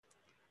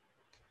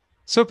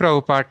So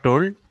Prabhupada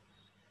told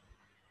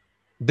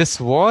this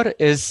war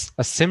is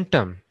a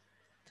symptom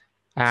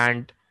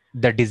and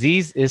the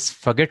disease is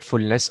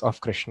forgetfulness of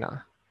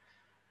Krishna.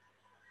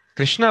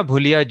 Krishna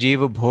bhuliya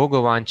jeev bhog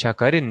vancha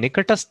kare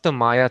nikatast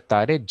maya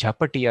tare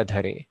jhapatiya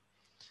dhare.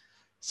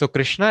 So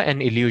Krishna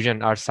and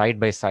illusion are side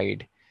by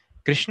side.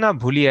 Krishna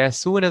bhuliya, as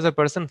soon as a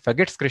person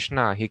forgets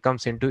Krishna, he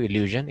comes into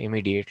illusion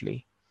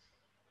immediately.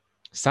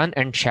 Sun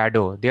and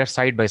shadow, they are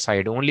side by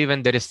side. Only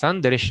when there is sun,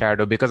 there is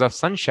shadow. Because of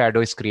sun,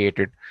 shadow is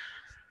created.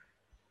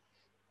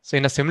 So,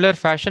 in a similar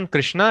fashion,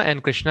 Krishna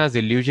and Krishna's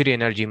illusory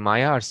energy,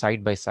 Maya, are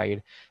side by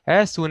side.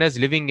 As soon as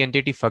living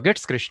entity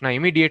forgets Krishna,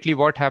 immediately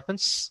what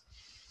happens?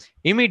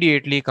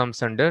 Immediately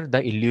comes under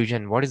the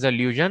illusion. What is the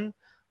illusion?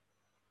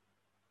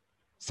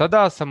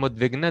 Sada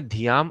samudvigna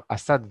dhyam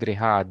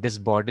asadgriha, this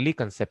bodily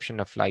conception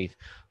of life.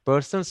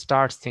 Person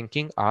starts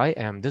thinking, I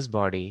am this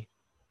body.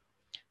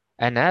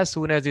 And as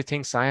soon as he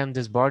thinks, I am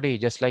this body,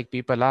 just like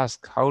people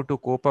ask how to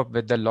cope up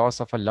with the loss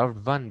of a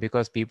loved one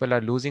because people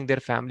are losing their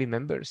family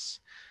members.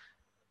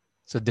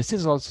 So this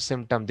is also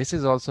symptom. This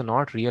is also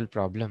not real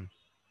problem.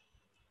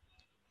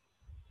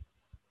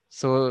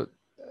 So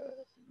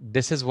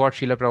this is what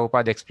Srila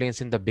Prabhupada explains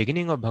in the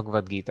beginning of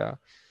Bhagavad Gita.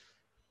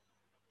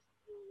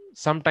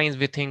 Sometimes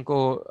we think,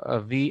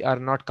 oh, we are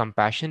not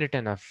compassionate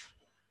enough.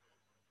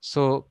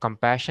 So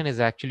compassion is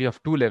actually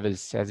of two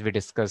levels, as we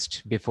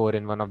discussed before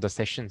in one of the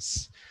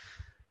sessions: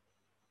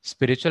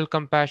 spiritual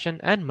compassion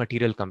and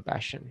material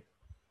compassion.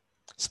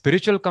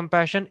 Spiritual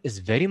compassion is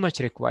very much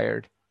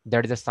required.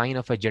 That is a sign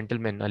of a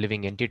gentleman, a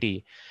living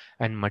entity.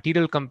 And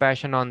material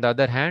compassion, on the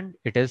other hand,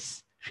 it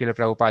is, Srila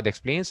Prabhupada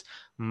explains,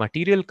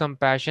 material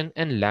compassion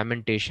and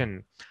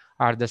lamentation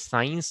are the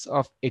signs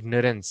of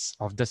ignorance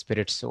of the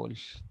spirit soul.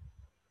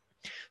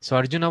 So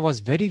Arjuna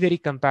was very, very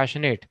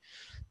compassionate.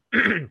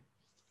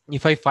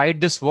 If I fight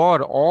this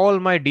war, all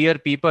my dear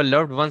people,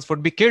 loved ones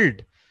would be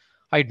killed.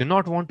 I do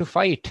not want to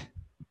fight.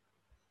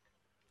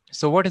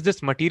 So, what is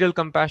this material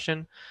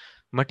compassion?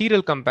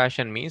 Material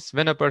compassion means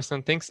when a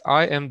person thinks,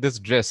 I am this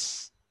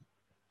dress,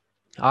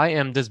 I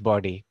am this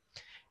body,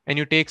 and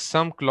you take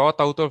some cloth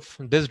out of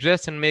this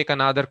dress and make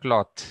another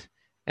cloth.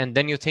 And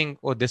then you think,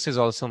 oh, this is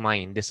also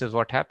mine. This is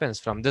what happens.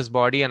 From this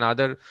body,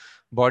 another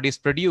body is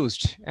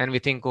produced. And we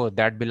think, oh,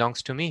 that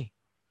belongs to me.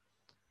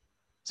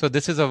 So,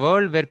 this is a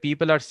world where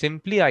people are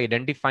simply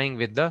identifying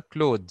with the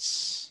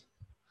clothes,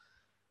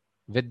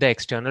 with the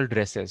external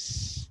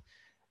dresses.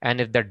 And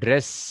if the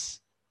dress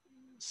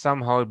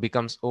somehow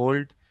becomes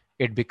old,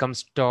 it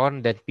becomes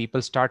torn, then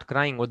people start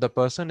crying, oh, the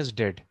person is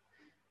dead.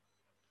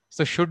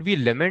 So, should we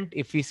lament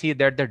if we see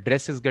that the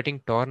dress is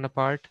getting torn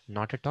apart?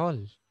 Not at all.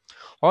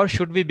 Or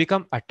should we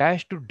become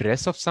attached to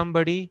dress of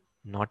somebody?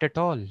 Not at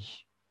all.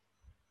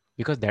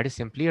 Because that is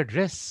simply a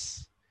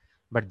dress.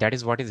 But that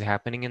is what is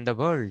happening in the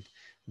world.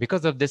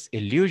 Because of this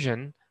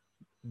illusion,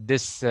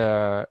 this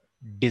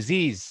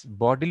disease,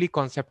 bodily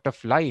concept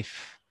of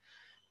life,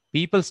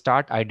 people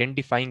start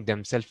identifying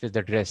themselves with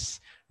the dress,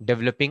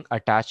 developing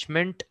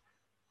attachment,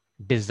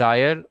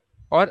 desire,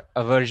 or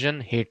aversion,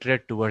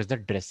 hatred towards the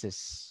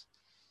dresses.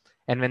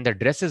 And when the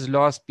dress is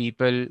lost,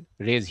 people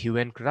raise hue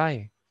and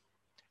cry.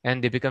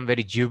 And they become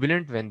very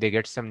jubilant when they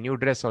get some new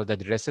dress or the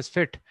dress is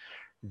fit.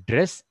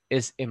 Dress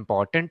is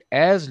important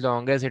as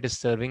long as it is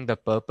serving the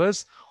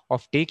purpose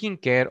of taking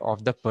care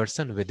of the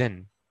person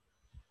within.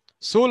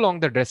 So long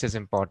the dress is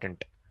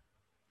important.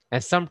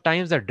 And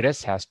sometimes the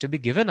dress has to be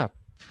given up.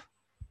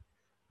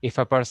 If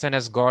a person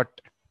has got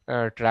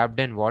trapped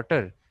in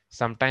water,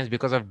 sometimes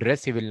because of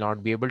dress, he will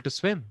not be able to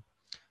swim.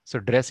 So,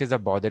 dress is a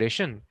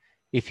botheration.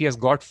 If he has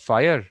got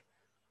fire,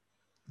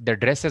 the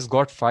dress has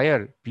got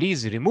fire,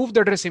 please remove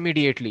the dress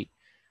immediately.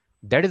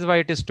 That is why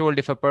it is told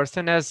if a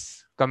person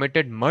has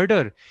committed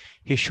murder,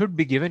 he should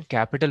be given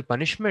capital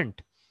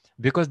punishment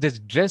because this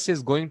dress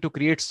is going to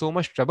create so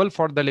much trouble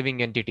for the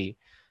living entity.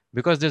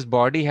 Because this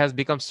body has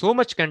become so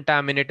much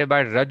contaminated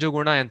by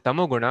Rajoguna and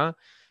Tamoguna,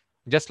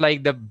 just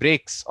like the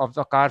brakes of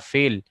the car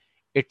fail,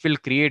 it will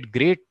create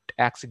great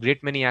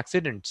many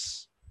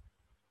accidents.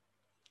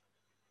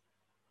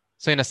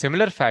 So, in a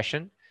similar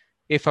fashion,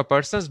 if a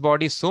person's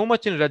body is so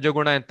much in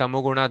Rajoguna and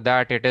Tamoguna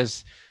that it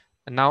is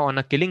now on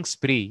a killing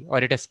spree or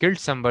it has killed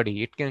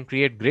somebody, it can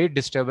create great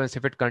disturbance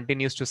if it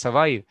continues to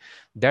survive.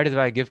 That is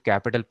why I give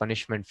capital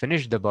punishment,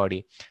 finish the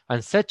body.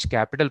 And such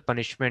capital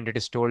punishment, it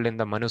is told in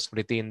the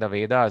Manusmriti in the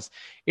Vedas,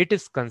 it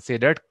is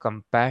considered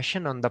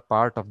compassion on the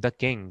part of the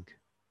king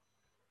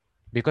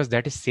because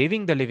that is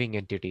saving the living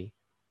entity.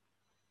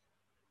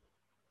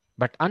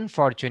 But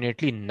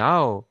unfortunately,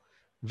 now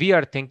we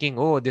are thinking,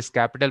 oh, this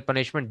capital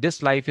punishment,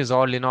 this life is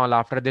all in all.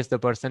 After this, the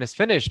person is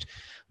finished.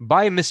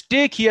 By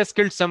mistake, he has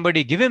killed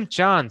somebody. Give him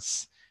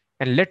chance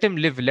and let him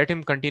live. Let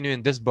him continue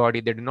in this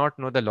body. They do not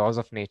know the laws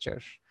of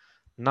nature.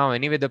 Now,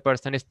 anyway, the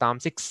person is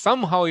tamasic.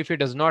 Somehow, if he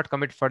does not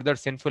commit further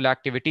sinful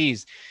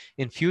activities,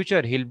 in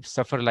future, he'll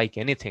suffer like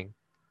anything.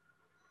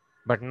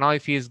 But now,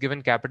 if he is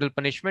given capital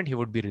punishment, he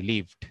would be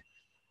relieved.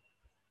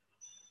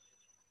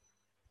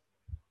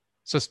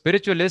 So,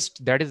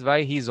 spiritualist, that is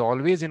why he is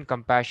always in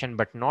compassion,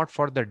 but not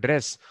for the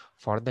dress,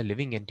 for the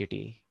living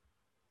entity.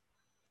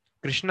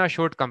 Krishna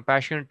showed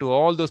compassion to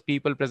all those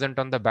people present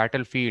on the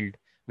battlefield,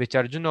 which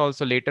Arjuna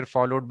also later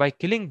followed by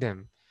killing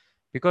them,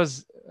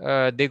 because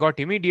they got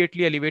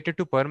immediately elevated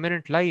to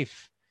permanent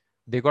life.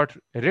 They got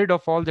rid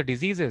of all the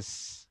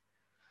diseases.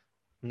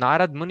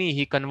 Narad Muni,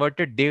 he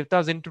converted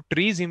devtas into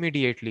trees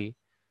immediately.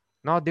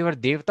 Now they were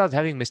devtas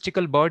having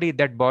mystical body.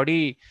 That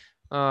body,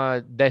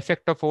 the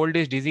effect of old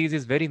age disease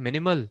is very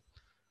minimal,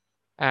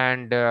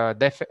 and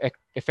the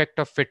effect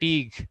of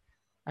fatigue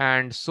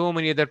and so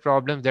many other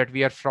problems that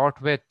we are fraught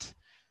with,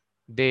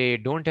 they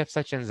don't have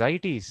such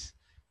anxieties.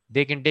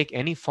 They can take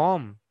any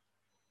form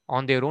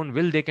on their own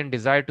will. They can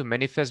desire to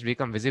manifest,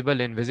 become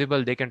visible,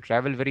 invisible. They can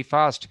travel very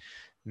fast.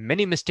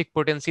 Many mystic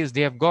potencies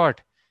they have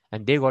got,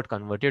 and they got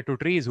converted to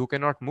trees who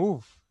cannot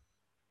move.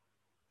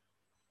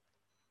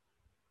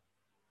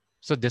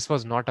 So this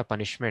was not a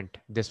punishment,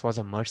 this was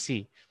a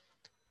mercy.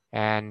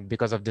 And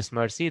because of this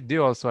mercy, they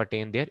also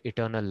attained their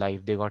eternal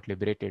life. They got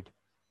liberated.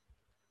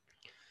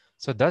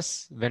 So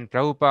thus, when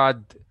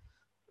Prabhupada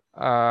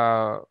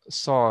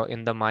saw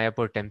in the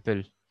Mayapur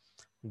temple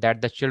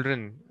that the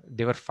children,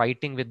 they were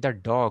fighting with the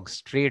dogs,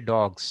 stray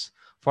dogs,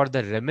 for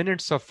the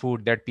remnants of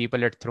food that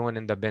people had thrown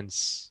in the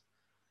bins.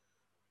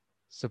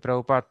 So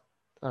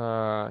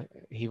Prabhupada,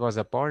 he was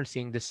appalled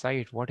seeing this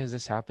sight. What is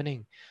this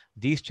happening?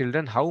 These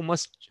children, how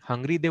much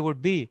hungry they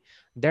would be,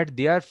 that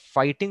they are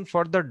fighting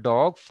for the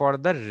dog, for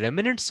the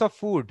remnants of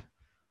food,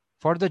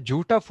 for the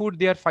juta food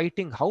they are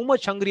fighting. How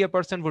much hungry a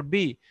person would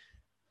be?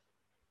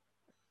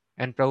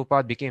 And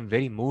Prabhupada became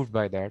very moved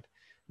by that.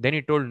 Then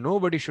he told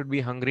nobody should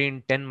be hungry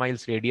in 10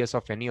 miles radius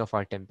of any of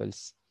our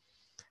temples.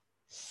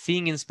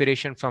 Seeing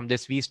inspiration from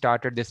this, we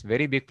started this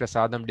very big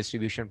prasadam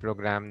distribution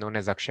program known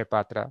as Akshay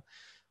Patra,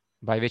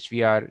 by which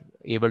we are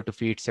able to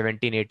feed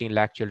 17-18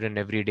 lakh children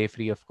every day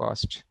free of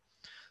cost.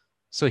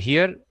 So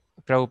here,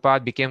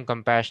 Prabhupada became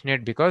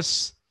compassionate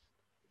because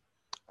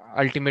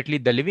ultimately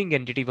the living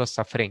entity was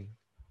suffering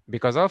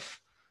because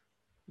of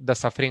the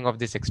suffering of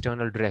this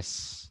external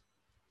dress.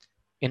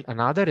 In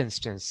another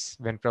instance,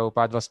 when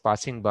Prabhupada was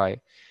passing by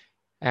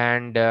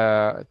and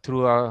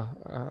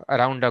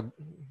around a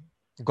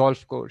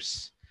golf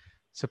course,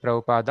 so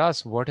Prabhupada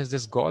asked, what is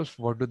this golf?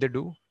 What do they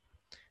do?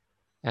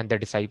 And the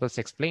disciples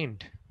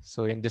explained.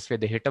 So in this way,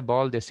 they hit a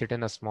ball, they sit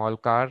in a small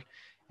car,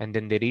 and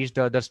then they reach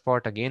the other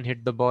spot, again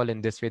hit the ball.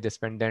 In this way, they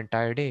spend the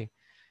entire day.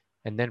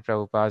 And then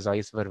Prabhupada's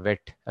eyes were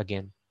wet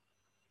again.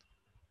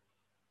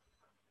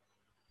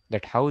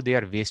 That how they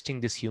are wasting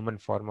this human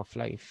form of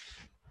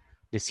life.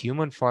 This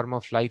human form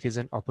of life is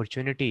an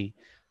opportunity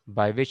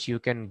by which you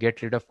can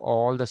get rid of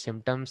all the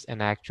symptoms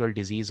and actual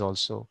disease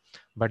also.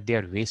 But they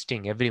are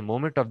wasting. Every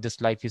moment of this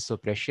life is so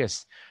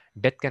precious.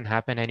 Death can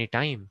happen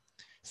anytime.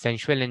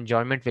 Sensual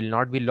enjoyment will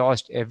not be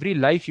lost. Every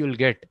life you will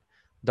get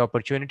the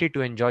opportunity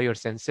to enjoy your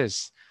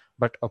senses,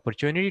 but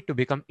opportunity to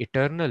become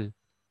eternal,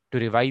 to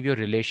revive your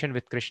relation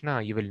with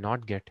Krishna, you will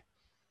not get.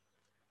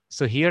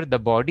 So here the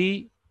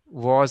body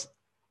was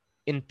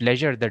in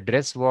pleasure, the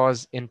dress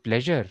was in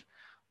pleasure,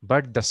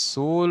 but the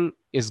soul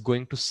is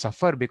going to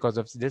suffer because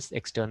of this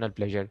external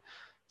pleasure.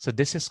 So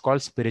this is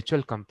called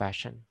spiritual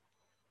compassion.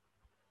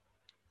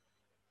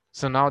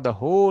 So now the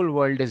whole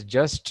world is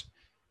just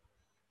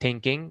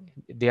thinking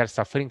they are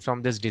suffering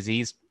from this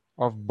disease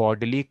of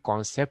bodily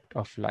concept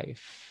of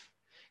life.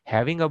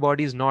 Having a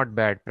body is not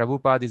bad.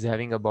 Prabhupada is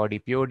having a body.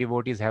 Pure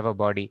devotees have a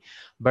body.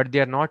 But they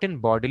are not in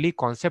bodily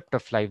concept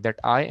of life that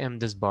I am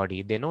this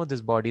body. They know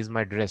this body is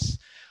my dress,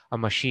 a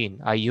machine.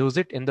 I use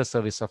it in the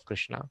service of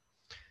Krishna.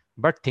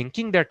 But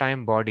thinking that I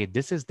am body,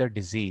 this is the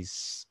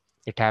disease.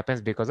 It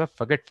happens because of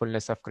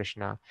forgetfulness of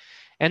Krishna.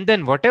 And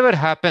then whatever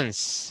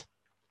happens,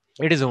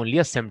 it is only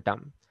a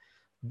symptom.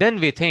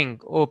 Then we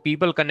think, oh,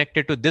 people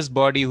connected to this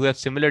body who have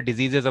similar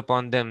diseases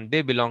upon them,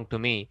 they belong to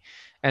me.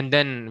 And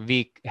then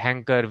we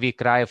hanker, we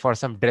cry for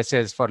some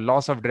dresses, for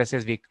loss of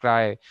dresses, we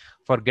cry.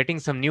 For getting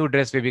some new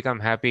dress, we become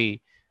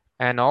happy.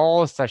 And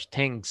all such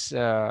things,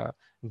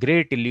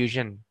 great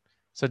illusion.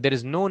 So there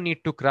is no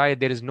need to cry,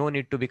 there is no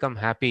need to become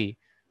happy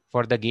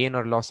for the gain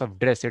or loss of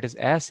dress. It is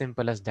as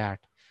simple as that.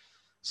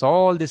 So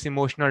all this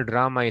emotional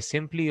drama is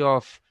simply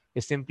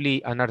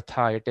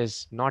anartha. It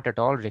is not at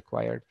all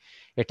required.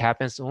 It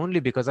happens only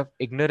because of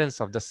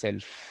ignorance of the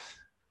self.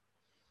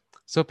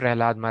 So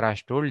Prahlad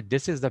Maharaj told,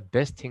 this is the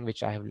best thing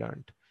which I have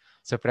learned.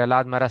 So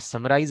Prahlad Maharaj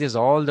summarizes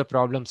all the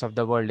problems of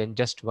the world in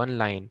just one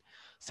line.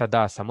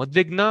 Sada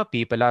samudvigna,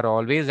 people are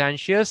always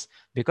anxious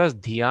because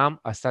dhyam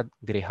asad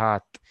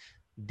grihat.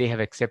 They have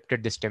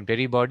accepted this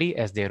temporary body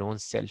as their own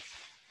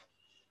self.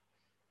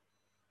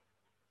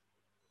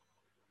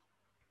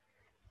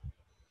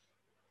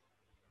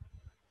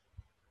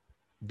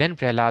 Then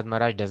Prahlad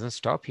Maharaj doesn't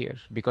stop here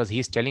because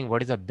he's telling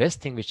what is the best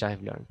thing which I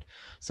have learned.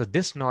 So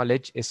this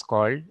knowledge is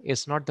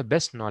not the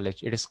best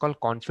knowledge. It is called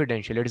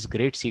confidential. It is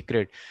great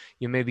secret.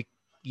 You may be,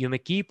 you may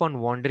keep on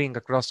wandering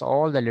across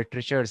all the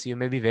literatures. You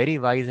may be very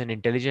wise and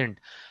intelligent.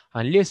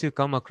 Unless you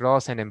come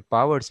across an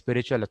empowered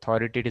spiritual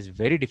authority, it is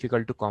very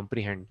difficult to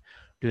comprehend,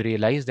 to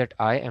realize that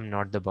I am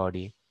not the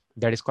body.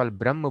 That is called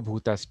Brahma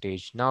Bhuta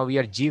stage. Now we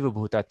are Jiva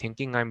Bhuta,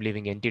 thinking I'm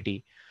living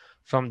entity.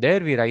 From there,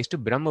 we rise to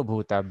Brahma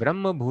Bhuta.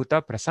 Brahma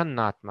Bhuta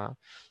Prasannatma.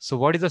 So,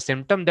 what is the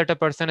symptom that a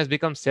person has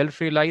become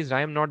self realized?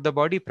 I am not the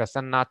body,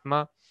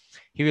 Prasannatma.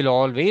 He will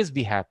always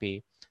be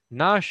happy.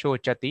 Na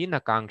shochati na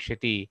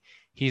kangshati.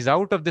 He is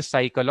out of the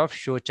cycle of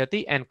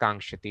shochati and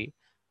kangshati.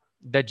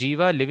 The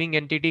jiva, living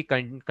entity,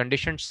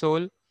 conditioned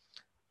soul,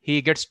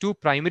 he gets two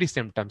primary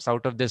symptoms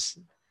out of this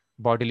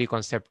bodily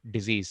concept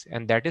disease,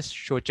 and that is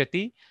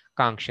shochati,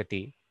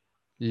 kangshati.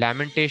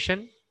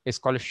 Lamentation is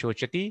called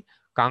shochati.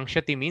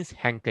 Kangshati means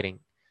hankering.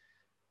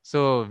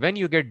 So when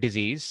you get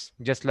disease,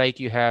 just like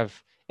you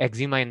have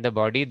eczema in the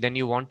body, then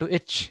you want to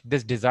itch.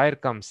 This desire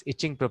comes,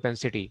 itching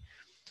propensity.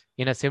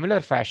 In a similar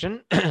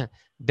fashion,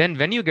 then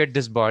when you get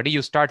this body,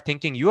 you start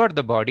thinking you are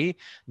the body,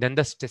 then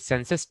the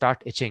senses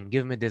start itching.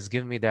 Give me this,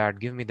 give me that,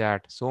 give me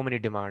that. So many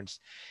demands.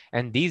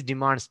 And these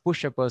demands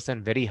push a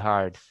person very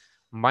hard.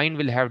 Mind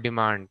will have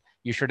demand.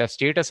 You should have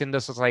status in the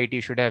society,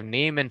 you should have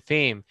name and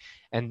fame.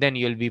 And then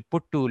you'll be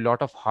put to a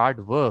lot of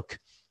hard work.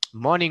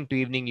 Morning to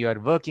evening, you are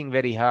working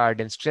very hard,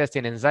 and stress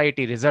and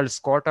anxiety results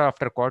quarter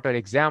after quarter,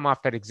 exam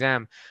after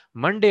exam,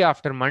 Monday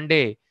after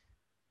Monday.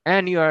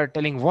 And you are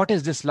telling, what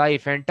is this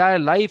life? Entire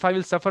life I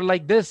will suffer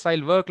like this.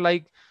 I'll work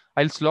like,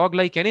 I'll slog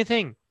like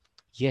anything.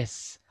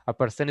 Yes, a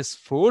person is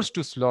forced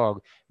to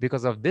slog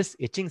because of this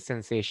itching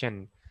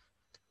sensation.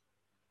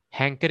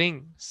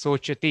 Hankering,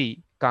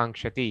 sochati,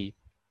 kangshati.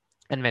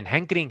 And when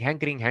hankering,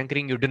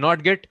 you do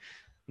not get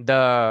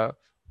the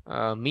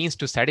means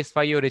to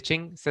satisfy your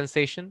itching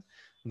sensation,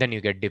 then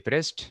you get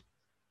depressed.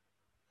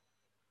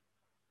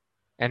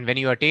 And when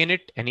you attain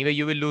it, anyway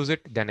you will lose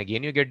it, then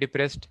again you get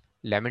depressed.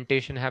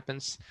 Lamentation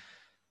happens.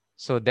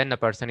 So then a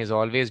person is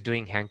always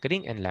doing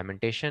hankering and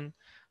lamentation.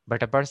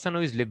 But a person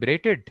who is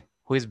liberated,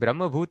 who is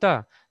Brahma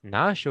Bhuta,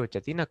 na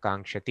shochati na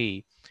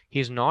kangshati, he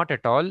is not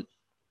at all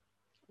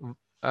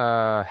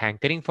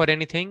hankering for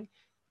anything,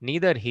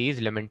 neither he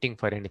is lamenting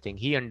for anything.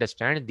 He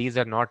understands these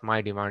are not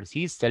my demands.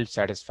 He is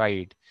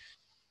self-satisfied.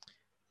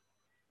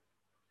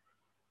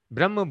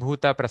 Brahma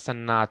Bhuta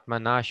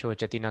Prasannatma na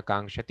shochati na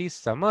kangshati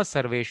sama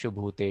sarveshu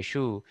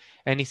bhuteshu.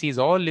 And he sees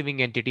all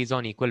living entities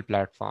on equal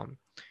platform.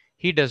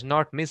 He does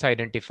not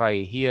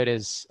misidentify. Here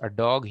is a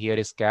dog, here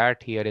is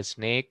cat, here is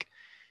snake,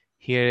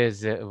 here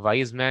is a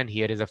wise man,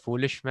 here is a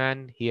foolish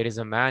man, here is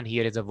a man,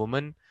 here is a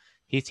woman.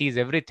 He sees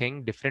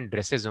everything, different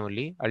dresses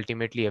only.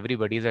 Ultimately,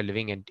 everybody is a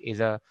living and is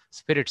a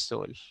spirit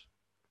soul,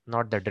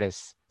 not the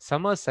dress.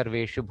 Sama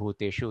sarveshu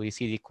bhuteshu. He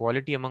sees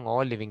equality among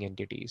all living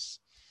entities.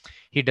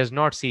 He does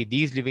not see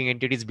these living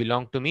entities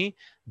belong to me.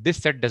 This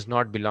set does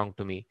not belong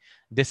to me.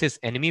 This is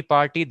enemy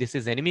party. This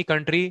is enemy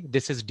country.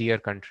 This is dear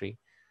country.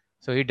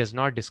 So he does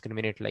not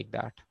discriminate like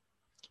that.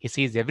 He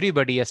sees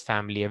everybody as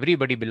family,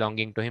 everybody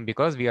belonging to him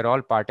because we are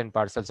all part and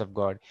parcels of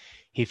God.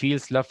 He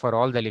feels love for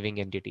all the living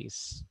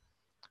entities.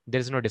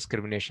 There is no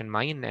discrimination,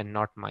 mine and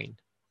not mine.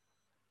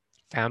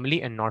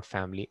 Family and not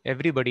family.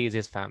 Everybody is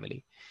his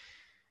family.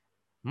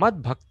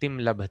 Mad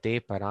bhaktim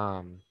labhate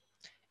param.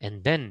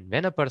 And then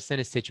when a person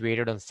is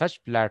situated on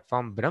such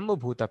platform, Brahma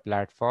Bhuta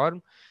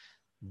platform,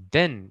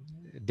 then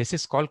this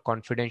is called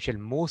confidential,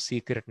 most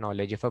secret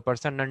knowledge. If a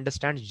person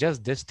understands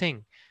just this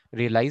thing,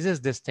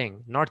 realizes this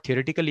thing, not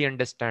theoretically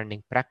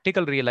understanding,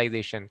 practical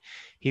realization,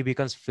 he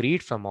becomes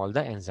freed from all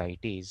the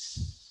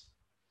anxieties.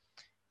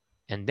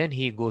 And then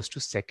he goes to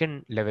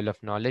second level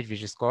of knowledge,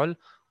 which is called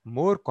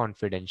more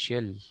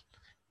confidential.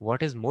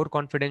 What is more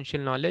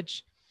confidential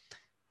knowledge?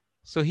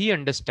 So he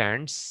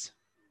understands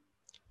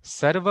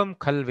Sarvam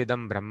khal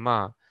vidam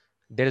Brahma.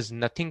 There is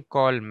nothing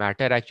called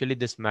matter. Actually,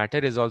 this matter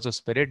is also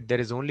spirit. There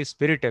is only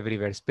spirit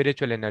everywhere,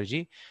 spiritual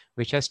energy,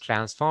 which has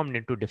transformed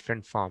into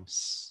different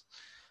forms.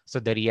 So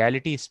the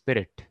reality is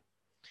spirit.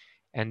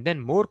 And then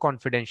more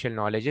confidential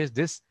knowledge is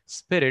this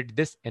spirit,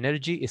 this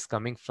energy is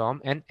coming from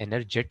an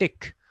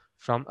energetic,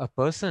 from a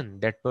person.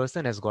 That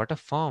person has got a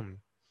form.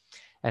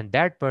 And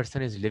that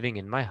person is living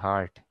in my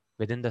heart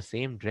within the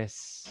same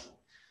dress.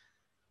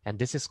 And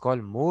this is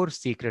called more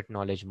secret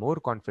knowledge, more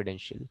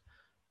confidential.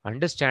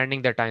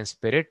 Understanding that I am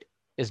spirit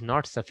is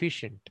not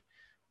sufficient.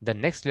 The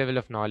next level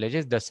of knowledge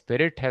is the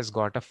spirit has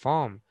got a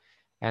form,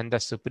 and the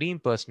supreme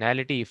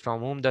personality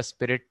from whom the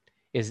spirit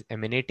is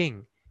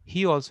emanating,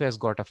 he also has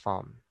got a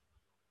form.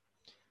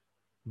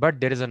 But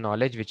there is a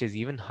knowledge which is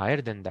even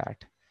higher than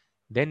that.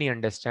 Then he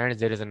understands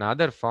there is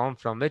another form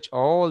from which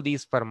all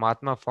these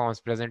Paramatma forms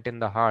present in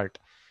the heart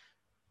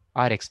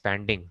are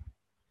expanding.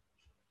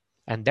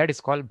 And that is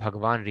called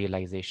Bhagwan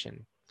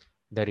realization.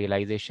 The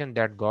realization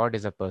that God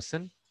is a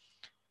person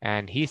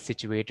and he is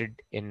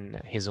situated in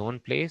his own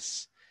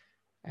place,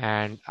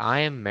 and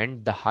I am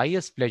meant the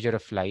highest pleasure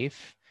of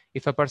life.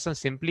 If a person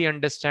simply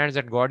understands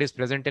that God is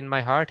present in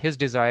my heart, his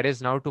desire is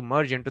now to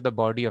merge into the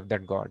body of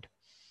that God.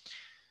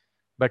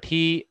 But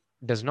he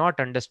does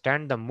not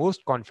understand the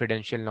most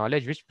confidential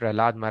knowledge which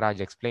Prahlad Maharaj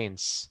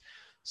explains.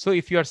 So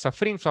if you are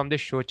suffering from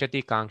this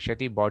Shochati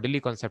Kangshati bodily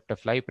concept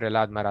of life,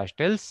 Prahlad Maharaj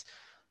tells,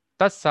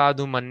 Tat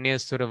sadhu manye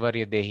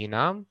survarya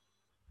dehinam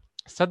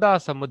sada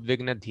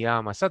samudvigna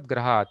dhyam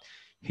asadgrahat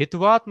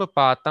hitvatma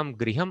patam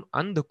griham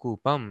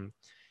andhakupam.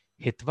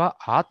 Hitva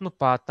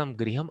atmapatam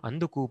griham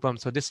andukupam.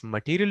 So this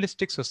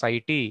materialistic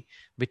society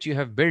which you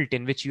have built,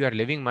 in which you are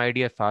living, my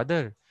dear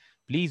father,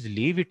 please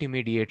leave it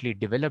immediately.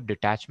 Develop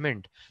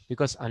detachment,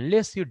 because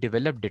unless you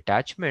develop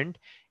detachment,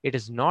 it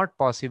is not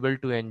possible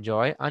to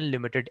enjoy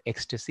unlimited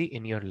ecstasy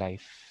in your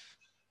life.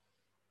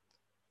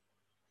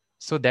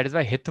 So that is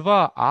why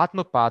Hitva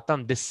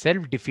atmapatam, this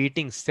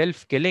self-defeating,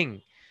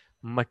 self-killing,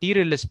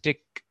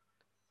 materialistic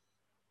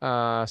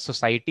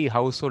society,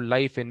 household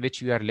life in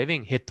which you are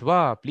living,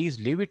 Hitva, please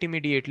leave it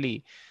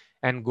immediately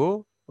and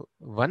go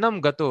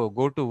Vanam Gato,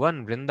 go to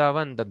one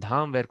Vrindavan, the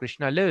Dham where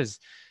Krishna lives.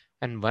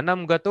 And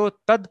Vanam Gato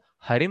Tad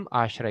Harim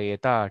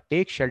Ashrayeta,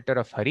 take shelter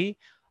of Hari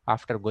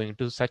after going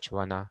to such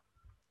Vana.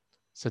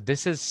 So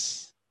this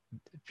is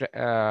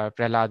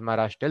Prahlad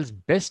Maharaj tells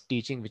best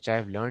teaching which I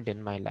have learned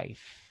in my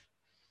life.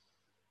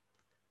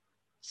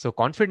 So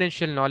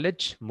confidential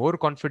knowledge, more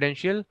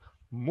confidential,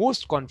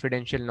 most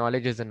confidential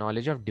knowledge is the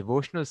knowledge of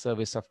devotional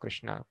service of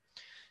Krishna.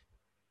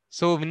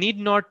 So we need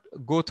not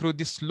go through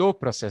the slow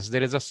process.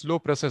 There is a slow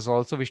process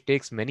also which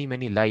takes many,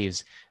 many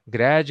lives.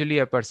 Gradually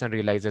a person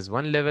realizes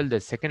one level, the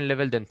second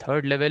level, then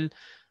third level.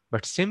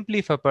 But simply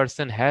if a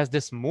person has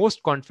this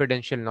most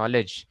confidential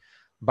knowledge,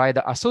 by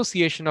the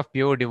association of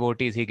pure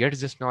devotees, he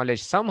gets this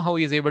knowledge, somehow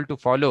he is able to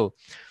follow,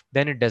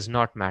 then it does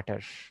not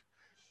matter.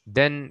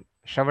 Then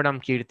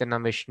Shravanam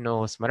Kirtanam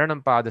Vishnu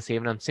Smaranam Pada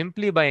Sevanam,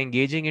 simply by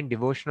engaging in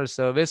devotional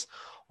service,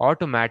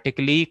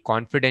 automatically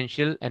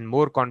confidential and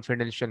more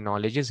confidential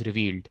knowledge is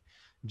revealed.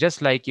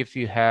 Just like if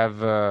you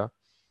have uh,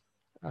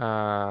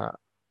 $100,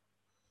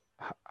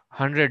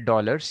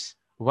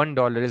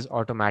 $1 is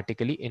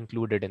automatically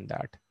included in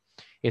that.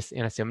 Is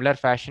in a similar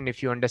fashion,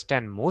 if you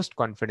understand most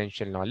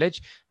confidential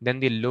knowledge, then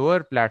the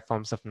lower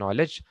platforms of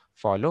knowledge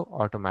follow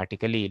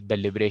automatically. The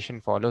liberation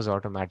follows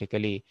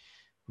automatically.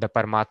 The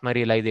Paramatma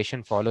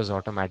realization follows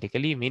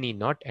automatically. We need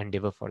not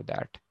endeavor for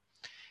that.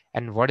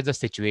 And what is the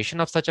situation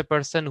of such a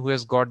person who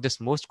has got this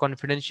most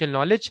confidential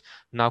knowledge?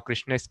 Now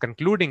Krishna is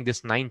concluding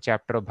this 9th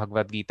chapter of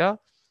Bhagavad Gita,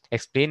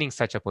 explaining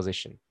such a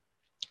position.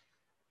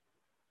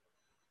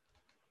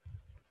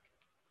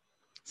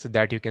 So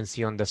that you can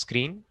see on the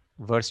screen,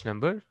 verse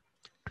number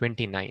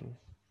 29.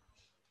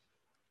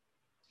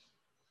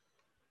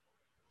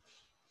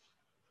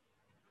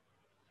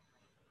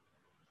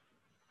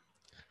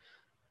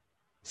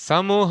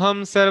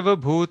 समोहम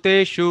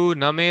सर्वभूतेषु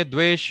न मे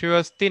द्वेषो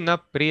अस्ति न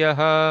प्रियः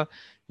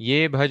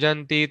ये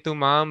भजन्ति तु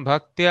मां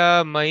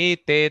भक्त्या मयि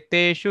ते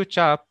तेषु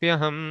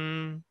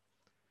चाप्यहम्.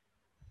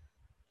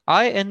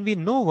 I envy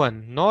no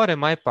one, nor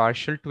am I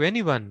partial to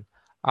anyone.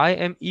 I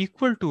am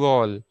equal to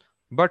all,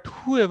 but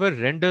whoever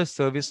renders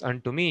service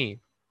unto me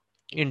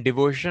in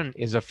devotion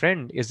is a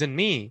friend, is in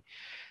me,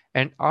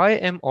 and I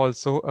am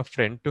also a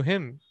friend to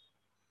him.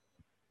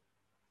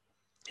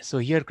 So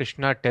here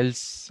Krishna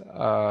tells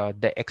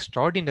the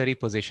extraordinary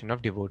position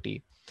of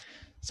devotee.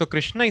 So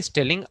Krishna is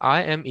telling,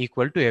 I am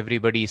equal to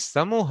everybody.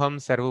 Samoham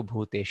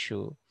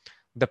sarvabhuteshu.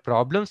 The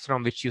problems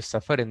from which you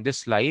suffer in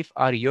this life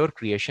are your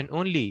creation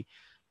only.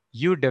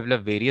 You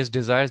develop various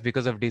desires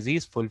because of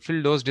disease,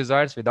 fulfill those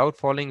desires without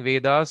following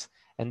Vedas,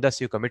 and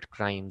thus you commit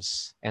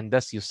crimes, and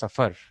thus you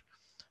suffer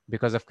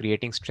because of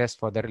creating stress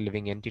for the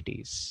living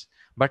entities.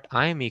 But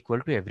I am equal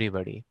to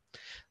everybody.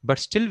 But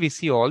still, we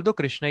see, although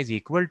Krishna is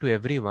equal to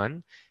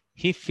everyone,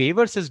 he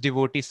favors his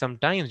devotees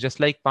sometimes, just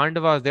like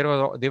Pandavas,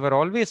 they were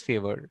always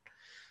favored.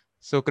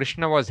 So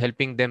Krishna was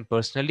helping them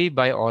personally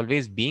by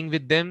always being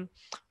with them,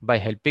 by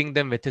helping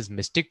them with his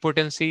mystic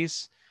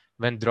potencies.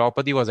 When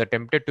Draupadi was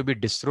attempted to be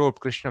disrobed,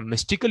 Krishna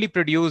mystically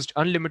produced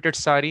unlimited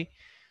sari.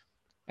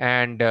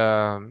 And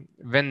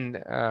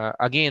when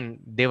again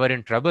they were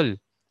in trouble,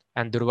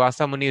 and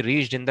Durvasa Muni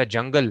reached in the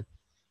jungle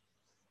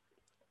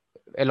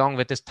along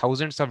with his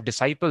thousands of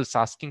disciples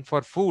asking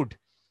for food,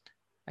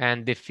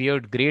 and they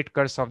feared great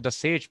curse of the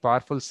sage,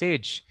 powerful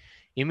sage.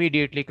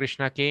 Immediately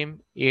Krishna came,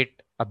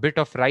 ate a bit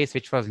of rice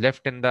which was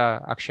left in the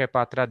Akshay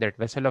Patra, that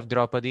vessel of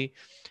Draupadi,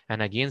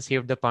 and again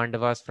saved the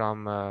Pandavas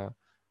from uh,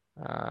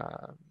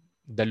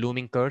 the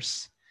looming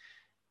curse.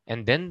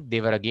 And then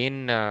they were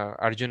again,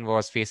 Arjun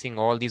was facing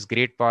all these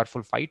great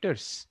powerful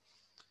fighters,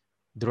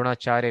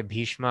 Dronacharya,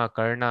 Bhishma,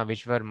 Karna,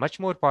 which were much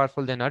more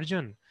powerful than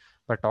Arjun,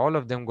 but all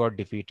of them got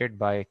defeated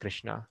by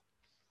Krishna.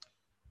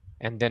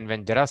 And then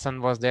when Jarasandh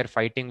was there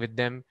fighting with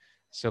them,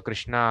 so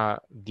Krishna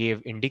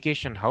gave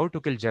indication how to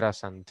kill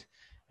Jarasandh.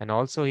 And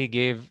also he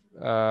gave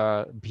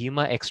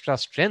Bhima extra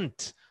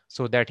strength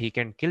so that he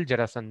can kill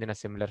Jarasandh in a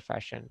similar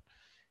fashion.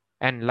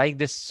 And like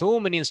this, so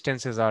many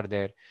instances are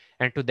there.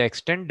 And to the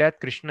extent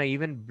that Krishna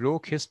even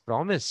broke his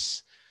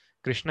promise.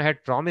 Krishna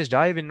had promised,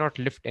 I will not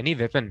lift any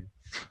weapon.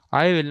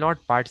 I will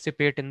not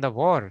participate in the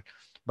war.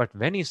 But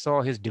when he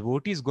saw his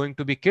devotees going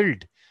to be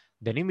killed,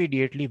 then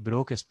immediately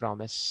broke his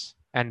promise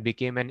and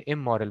became an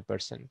immoral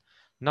person.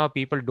 Now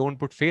people don't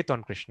put faith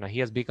on Krishna. He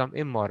has become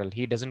immoral.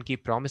 He doesn't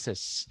keep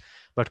promises.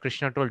 But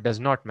Krishna told, does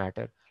not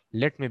matter.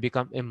 Let me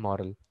become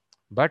immoral.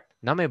 But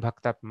Name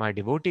Bhakta, my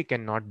devotee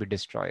cannot be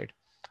destroyed.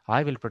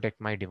 I will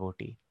protect my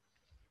devotee.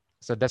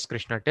 So thus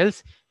Krishna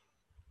tells,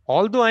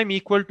 Although I'm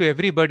equal to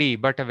everybody,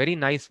 but a very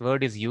nice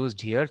word is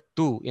used here,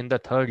 tu, in the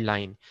third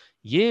line.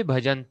 Ye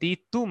bhajanti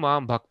tu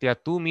maam bhaktya.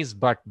 Tu means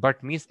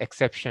but means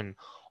exception.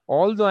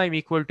 Although I'm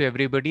equal to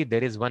everybody,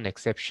 there is one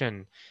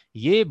exception.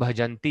 Ye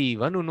bhajanti,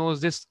 one who knows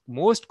this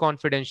most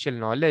confidential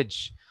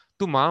knowledge.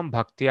 Tu maam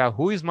bhaktya,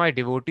 who is my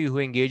devotee who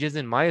engages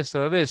in my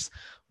service.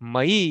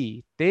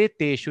 Mai te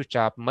teshu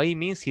chap. Mai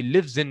means he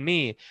lives in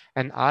me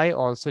and I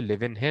also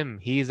live in him.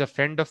 He is a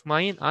friend of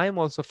mine. I am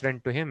also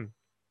friend to him.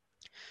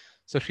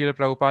 So Srila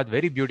Prabhupada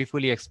very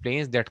beautifully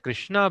explains that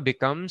Krishna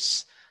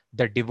becomes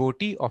the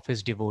devotee of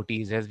his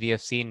devotees, as we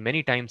have seen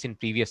many times in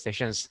previous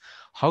sessions,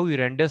 how he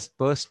renders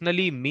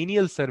personally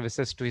menial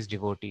services to his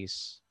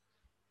devotees.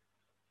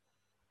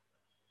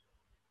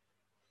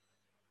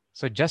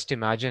 So just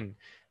imagine,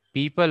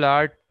 people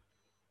are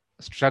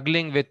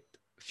struggling with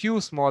few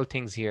small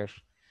things here.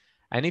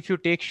 And if you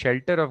take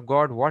shelter of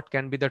God, what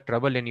can be the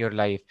trouble in your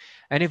life?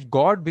 And if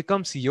God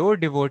becomes your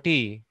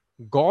devotee,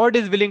 God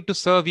is willing to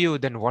serve you,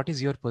 then what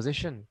is your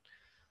position?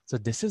 So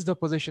this is the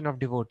position of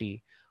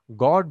devotee.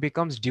 God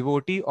becomes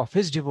devotee of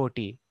his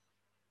devotee.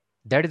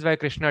 That is why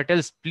Krishna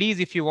tells, please,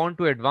 if you want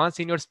to advance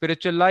in your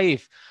spiritual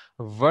life,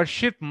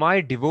 worship my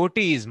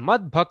devotees.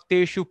 Mad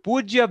bhakteshu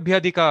pujya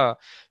abhyadika.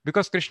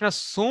 Because Krishna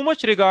so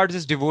much regards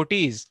his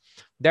devotees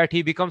that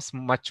he becomes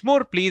much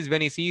more pleased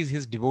when he sees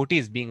his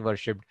devotees being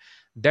worshipped.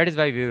 That is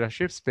why we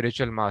worship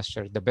spiritual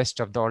master, the best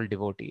of the all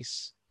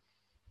devotees.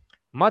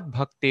 Mad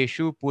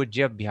bhakteshu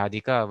pujya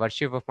abhyadika.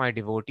 Worship of my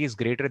devotees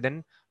greater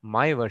than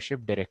my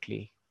worship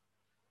directly.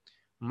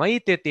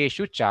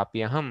 Maiteteshu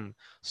chapyaham.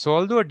 So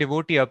although a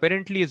devotee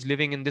apparently is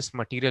living in this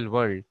material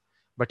world,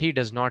 but he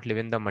does not live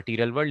in the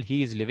material world,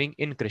 he is living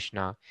in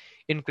Krishna.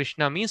 In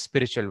Krishna means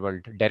spiritual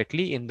world,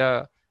 directly in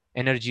the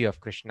energy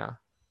of Krishna.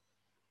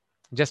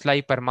 Just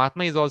like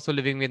Paramatma is also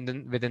living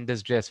within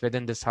this dress,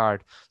 within this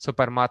heart. So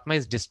Paramatma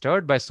is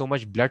disturbed by so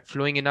much blood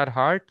flowing in our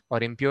heart,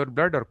 or impure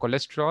blood, or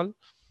cholesterol,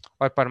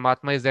 or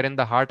Paramatma is there in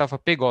the heart of a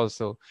pig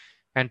also.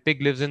 And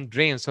pig lives in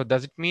drains. So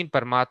does it mean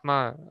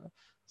Paramatma?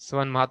 So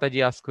when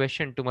Mataji asked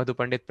question to Madhu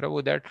Pandit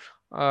Prabhu that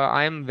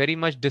I am very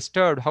much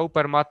disturbed how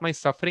Paramatma is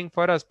suffering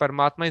for us.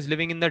 Paramatma is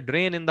living in the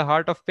drain in the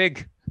heart of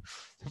pig.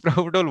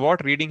 Prabhu told,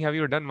 what reading have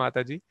you done,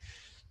 Mataji?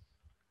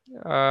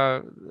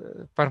 Uh,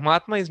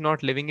 Paramatma is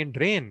not living in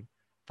drain.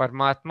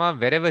 Paramatma,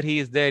 wherever he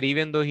is there,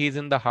 even though he is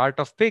in the heart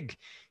of pig,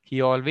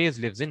 he always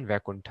lives in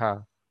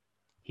Vaikuntha.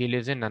 He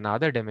lives in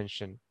another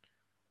dimension.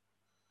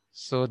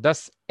 So,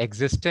 thus,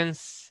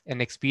 existence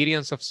and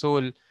experience of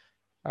soul,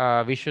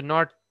 we should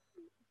not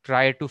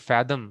try to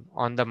fathom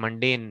on the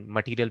mundane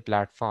material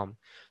platform.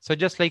 So,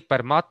 just like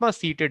Paramatma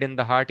seated in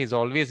the heart is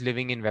always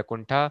living in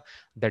Vaikuntha,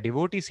 the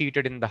devotee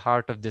seated in the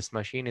heart of this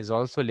machine is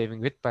also living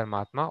with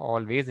Paramatma,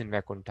 always in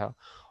Vaikuntha.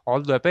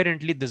 Although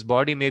apparently this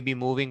body may be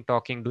moving,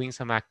 talking, doing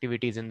some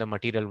activities in the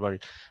material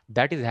world,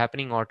 that is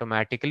happening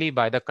automatically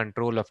by the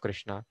control of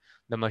Krishna.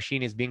 The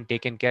machine is being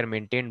taken care,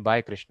 maintained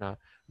by Krishna.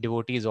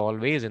 Devotee is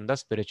always in the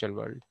spiritual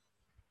world.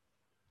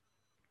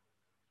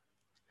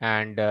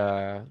 And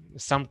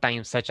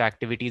sometimes such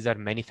activities are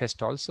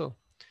manifest also,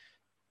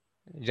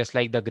 just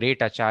like the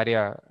great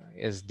acharya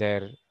is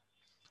there,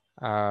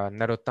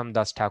 Narottam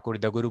Das Thakur,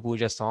 the Guru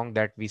Puja song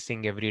that we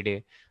sing every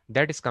day,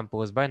 that is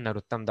composed by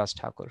Narottam Das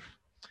Thakur.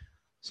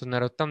 So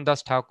Narottam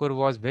Das Thakur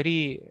was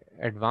very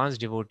advanced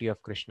devotee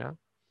of Krishna,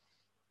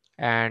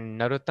 and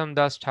Narottam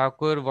Das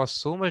Thakur was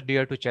so much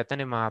dear to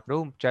Chaitanya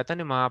Mahaprabhu.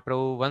 Chaitanya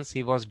Mahaprabhu, once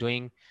he was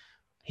doing,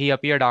 he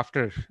appeared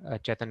after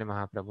Chaitanya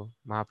Mahaprabhu.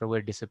 Mahaprabhu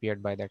had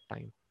disappeared by that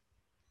time.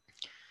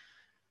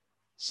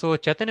 So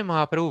Chaitanya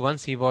Mahaprabhu,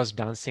 once he was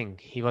dancing,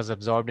 he was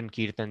absorbed in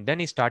kirtan. Then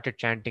he started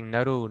chanting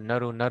Naru,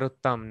 Naru,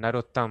 Narottam,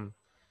 Narottam.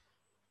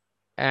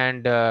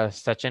 And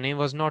such a name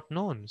was not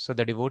known. So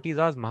the devotees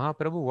asked,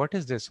 Mahaprabhu, what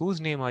is this?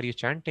 Whose name are you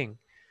chanting?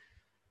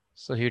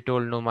 So he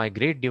told, no, my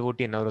great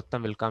devotee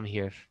Narottam will come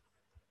here.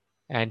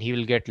 And he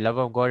will get love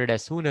of God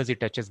as soon as he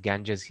touches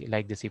Ganges,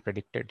 like this he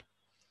predicted.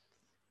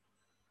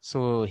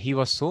 So he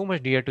was so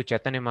much dear to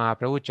Chaitanya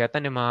Mahaprabhu.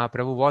 Chaitanya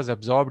Mahaprabhu was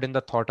absorbed in the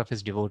thought of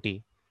his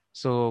devotee.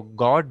 So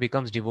God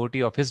becomes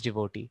devotee of his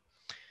devotee.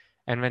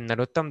 And when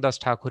Narottam Das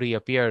Thakuri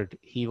appeared,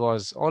 he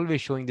was always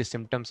showing the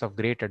symptoms of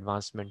great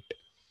advancement.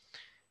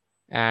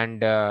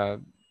 And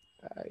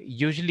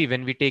usually,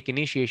 when we take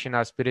initiation,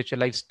 our spiritual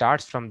life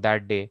starts from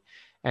that day.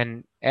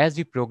 And as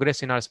we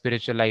progress in our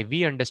spiritual life,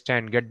 we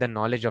understand, get the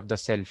knowledge of the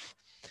self.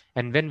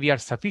 And when we are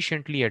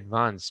sufficiently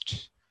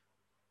advanced,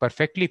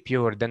 perfectly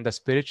pure, then the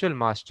spiritual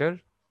master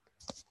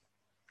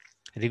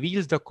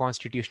reveals the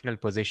constitutional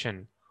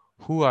position.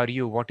 Who are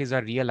you? What is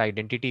our real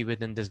identity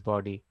within this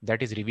body?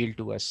 That is revealed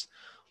to us.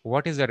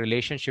 What is the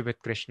relationship with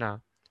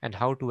Krishna and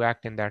how to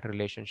act in that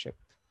relationship?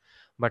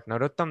 But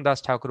Narottam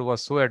Das Thakur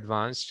was so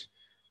advanced,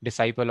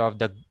 disciple of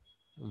the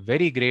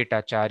very great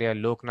Acharya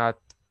Loknath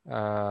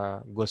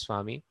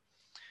Goswami.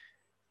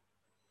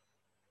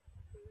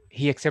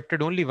 He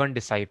accepted only one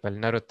disciple,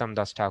 Narottam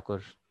Das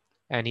Thakur.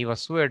 And he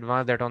was so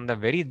advanced that on the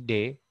very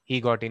day he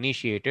got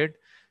initiated,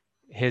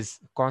 his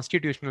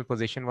constitutional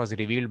position was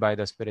revealed by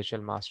the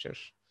spiritual master.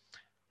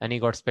 And he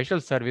got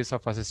special service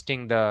of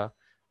assisting the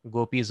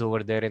gopis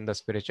over there in the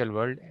spiritual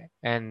world,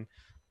 and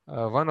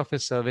one of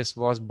his service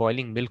was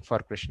boiling milk for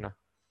Krishna.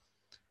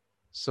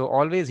 So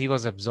always he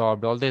was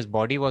absorbed. Although his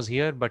body was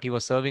here, but he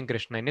was serving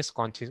Krishna in his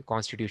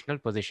constitutional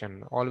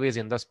position, always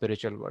in the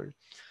spiritual world.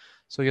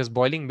 So he was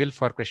boiling milk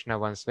for Krishna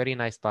once. Very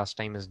nice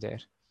pastime is there.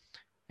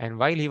 And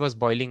while he was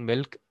boiling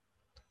milk,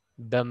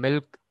 the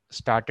milk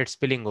started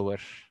spilling over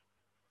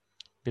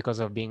because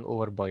of being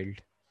overboiled.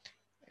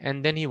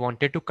 And then he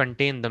wanted to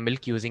contain the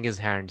milk using his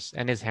hands,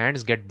 and his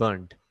hands get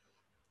burned.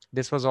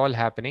 This was all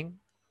happening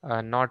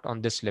not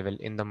on this level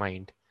in the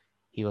mind.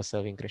 He was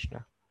serving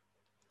Krishna.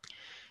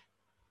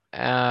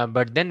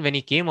 But then when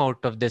he came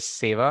out of this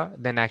seva,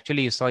 then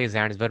actually you saw his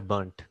hands were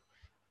burnt.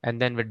 And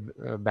then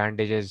with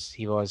bandages,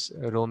 he was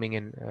roaming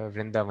in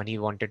Vrindavan. He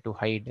wanted to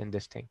hide in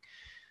this thing.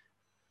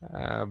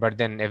 But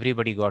then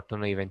everybody got to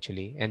know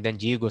eventually. And then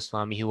Jeev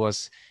Goswami, who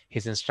was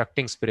his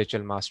instructing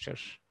spiritual master.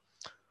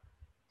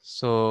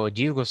 So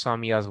Jeev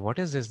Goswami asked, what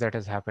is this that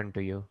has happened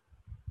to you?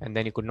 And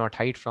then he could not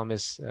hide from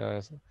his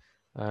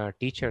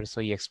teacher.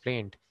 So he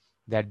explained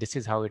that this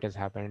is how it has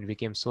happened. And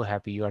became so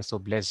happy. You are so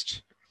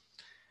blessed.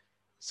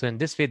 So in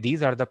this way,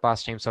 these are the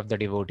pastimes of the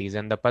devotees.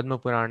 And the Padma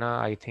Purana,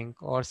 I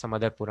think, or some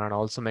other Purana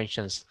also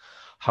mentions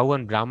how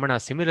one Brahmana,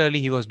 similarly,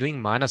 he was doing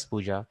Manas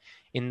Puja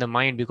in the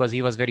mind because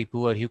he was very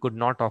poor. He could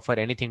not offer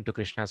anything to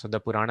Krishna. So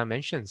the Purana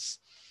mentions.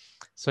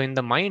 So in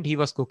the mind, he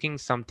was cooking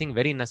something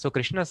very nice. So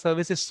Krishna's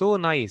service is so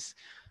nice.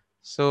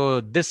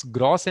 So this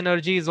gross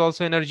energy is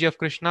also energy of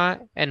Krishna,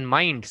 and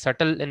mind,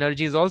 subtle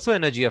energy is also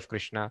energy of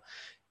Krishna.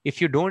 If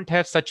you don't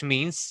have such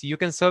means, you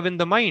can serve in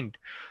the mind.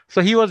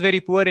 So he was very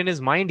poor in his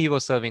mind. He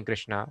was serving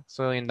Krishna.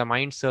 So in the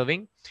mind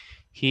serving,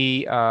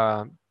 he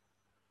offered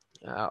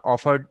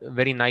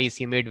very nice.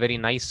 He made very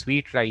nice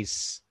sweet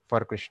rice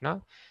for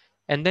Krishna,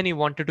 and then he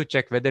wanted to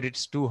check whether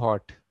it's too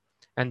hot.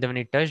 And then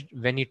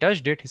when he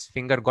touched it, his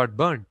finger got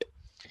burnt,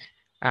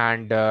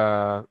 and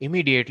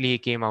immediately he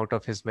came out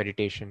of his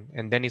meditation.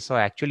 And then he saw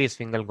actually his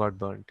finger got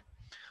burnt.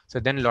 So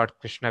then Lord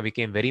Krishna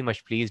became very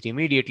much pleased.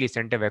 Immediately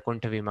sent a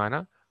Vaikuntha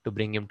Vimana to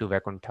bring him to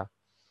Vaikuntha.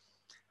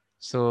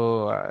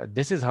 So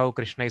this is how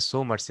Krishna is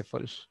so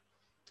merciful.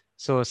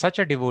 So such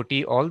a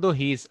devotee, although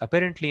he is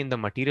apparently in the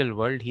material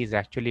world, he is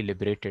actually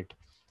liberated.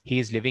 He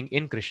is living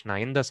in Krishna,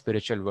 in the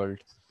spiritual world.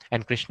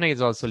 And Krishna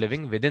is also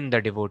living within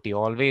the devotee.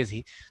 Always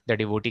the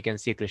devotee can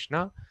see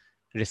Krishna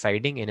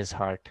residing in his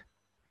heart.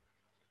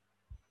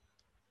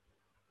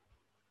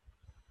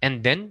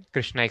 And then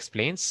Krishna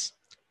explains,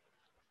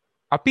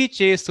 Api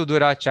che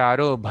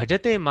suduracharo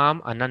bhajate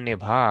mam ananya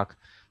bhak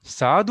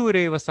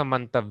sadhureva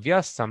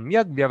samantavya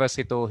samyak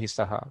vyavasito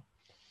hisaha.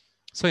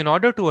 So in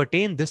order to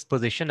attain this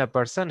position, a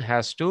person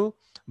has to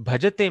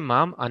bhajate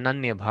mam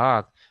ananya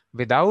bhak.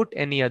 Without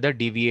any other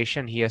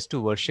deviation, he has to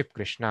worship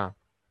Krishna.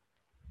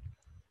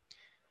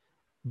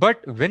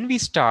 But when we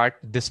start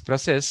this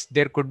process,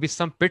 there could be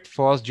some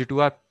pitfalls due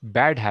to our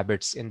bad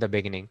habits in the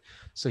beginning.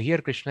 So here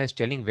Krishna is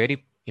telling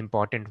very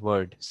important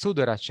word,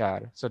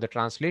 sudurachar. So the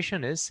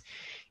translation is,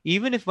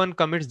 even if one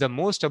commits the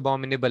most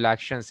abominable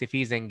actions, if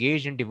he is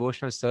engaged in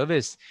devotional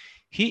service,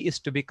 he is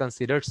to be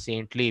considered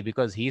saintly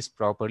because he is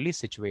properly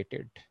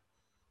situated.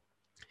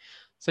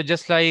 So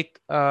just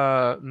like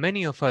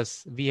many of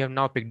us, we have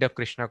now picked up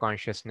Krishna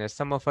consciousness.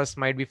 Some of us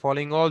might be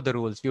following all the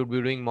rules. We would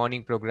be doing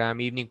morning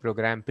program, evening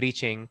program,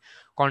 preaching,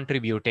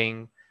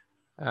 contributing,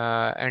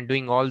 and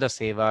doing all the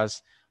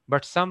sevas.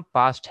 But some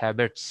past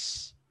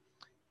habits,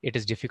 it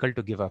is difficult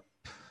to give up.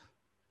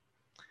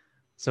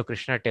 So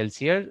Krishna tells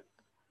here,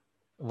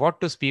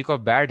 what to speak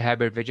of bad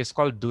habit, which is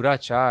called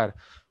durachar,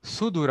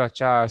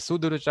 sudurachar.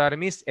 Sudurachar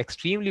means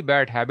extremely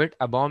bad habit,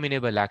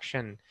 abominable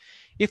action.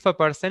 If a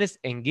person is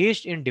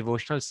engaged in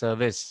devotional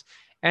service,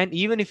 and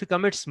even if he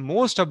commits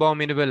most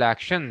abominable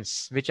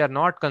actions, which are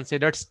not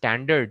considered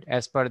standard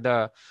as per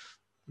the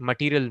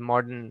material,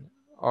 modern,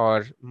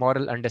 or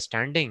moral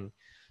understanding,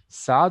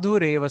 sadhu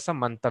revasa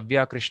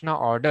mantavya, Krishna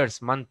orders.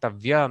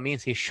 Mantavya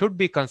means he should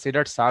be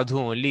considered sadhu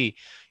only.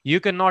 You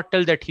cannot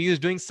tell that he is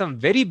doing some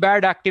very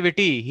bad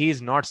activity. He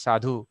is not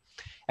sadhu.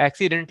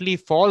 Accidentally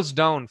falls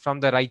down from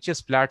the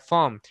righteous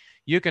platform.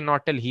 You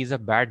cannot tell he is a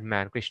bad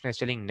man. Krishna is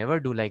telling, never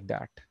do like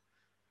that.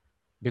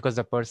 Because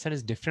the person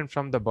is different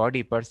from the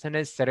body. Person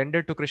is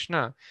surrendered to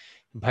Krishna.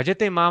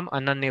 Bhajate mam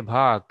ananya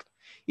bhak.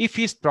 If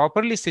he is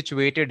properly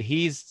situated,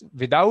 he is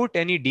without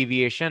any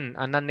deviation,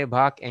 ananya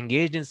bhak,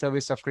 engaged in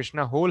service of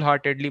Krishna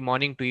wholeheartedly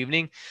morning to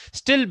evening.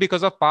 Still,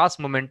 because of past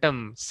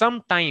momentum,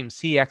 sometimes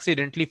he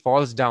accidentally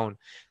falls down.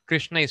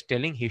 Krishna is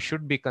telling he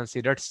should be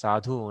considered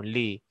sadhu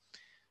only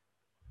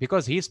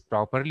because he is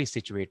properly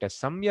situated.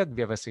 Samyak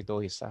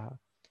vyavasito hisaha.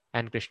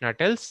 And Krishna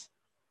tells,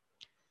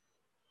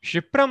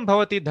 क्षिप्रम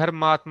भवति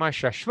धर्मात्मा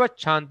शश्वत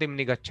शांतिम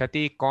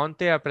निगच्छति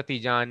कौन्तेय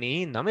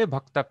प्रतिजानी न मे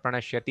भक्त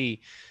प्रणश्यति.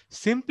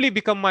 Simply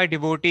become my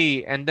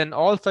devotee, and then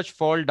all such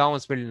fall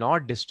downs will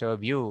not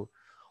disturb you.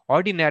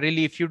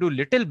 Ordinarily, if you do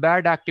little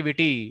bad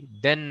activity,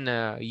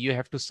 then you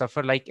have to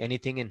suffer like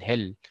anything in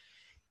hell.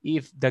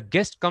 If the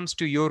guest comes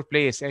to your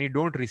place and you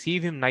don't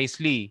receive him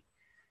nicely,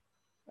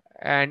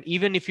 and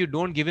even if you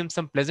don't give him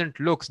some pleasant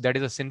looks, that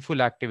is a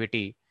sinful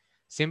activity.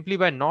 Simply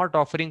by not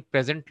offering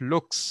present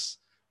looks,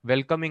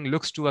 welcoming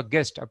looks to a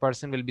guest, a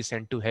person will be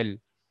sent to hell.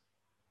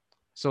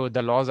 So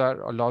the laws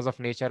of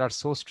nature are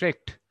so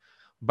strict.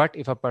 But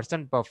if a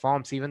person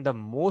performs even the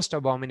most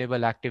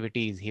abominable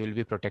activities, he will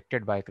be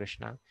protected by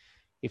Krishna.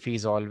 If he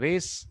is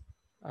always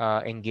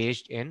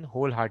engaged in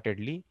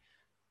wholeheartedly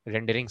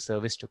rendering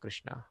service to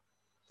Krishna.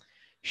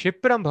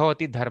 Shipram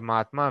bhavati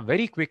dharmatma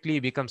very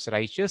quickly becomes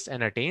righteous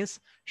and attains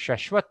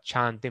shashvat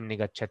chantim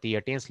nigachati,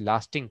 attains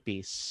lasting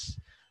peace.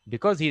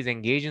 Because he is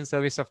engaged in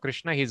service of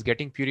Krishna, he is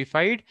getting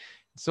purified.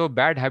 So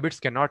bad habits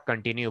cannot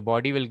continue.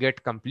 Body will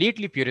get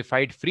completely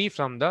purified, free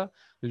from the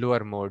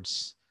lower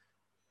modes.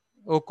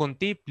 O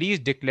Kunti, please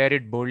declare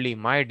it boldly,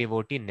 my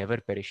devotee never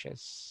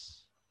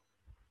perishes.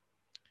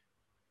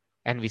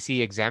 And we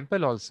see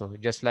example also,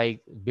 just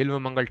like Bilva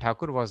Mangal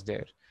Thakur was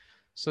there.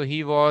 So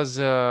he was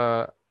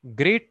a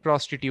great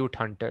prostitute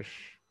hunter.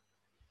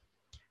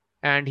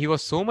 And he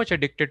was so much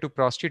addicted to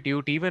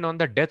prostitute, even on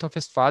the death of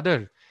his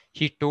father.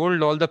 He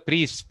told all the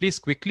priests, please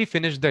quickly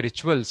finish the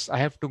rituals. I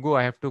have to go,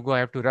 I have to go, I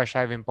have to rush,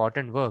 I have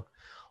important work.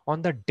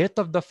 On the death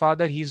of the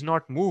father, he is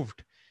not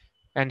moved.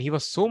 And he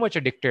was so much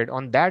addicted.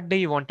 On that day,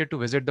 he wanted to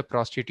visit the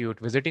prostitute.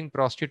 Visiting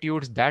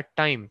prostitutes that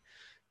time,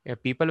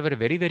 people were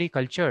very, very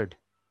cultured.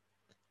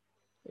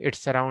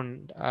 It's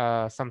around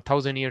some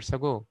 1,000 years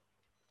ago.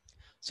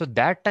 So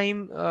that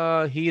time,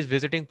 he is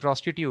visiting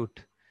prostitute.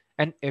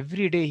 And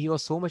every day he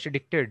was so much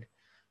addicted.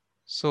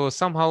 So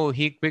somehow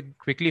he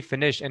quickly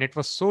finished, and it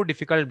was so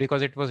difficult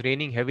because it was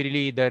raining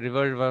heavily. The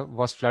river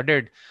was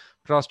flooded.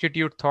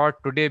 Prostitute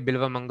thought today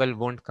Bilva Mangal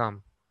won't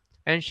come,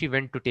 and she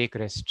went to take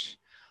rest.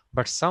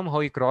 But somehow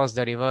he crossed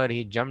the river.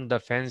 He jumped the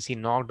fence. He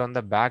knocked on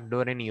the back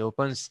door, and he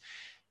opens,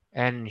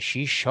 and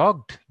she's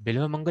shocked.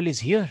 Bilva Mangal is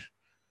here.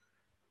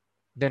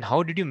 Then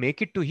how did you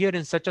make it to here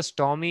in such a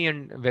stormy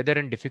and weather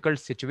and difficult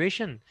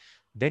situation?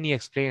 Then he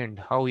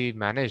explained how he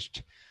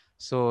managed.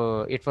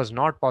 So it was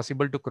not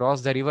possible to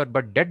cross the river,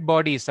 but dead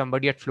body,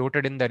 somebody had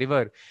floated in the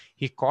river.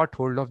 He caught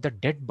hold of the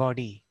dead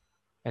body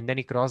and then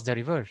he crossed the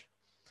river.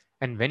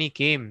 And when he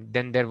came,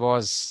 then there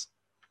was,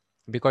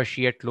 because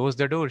she had closed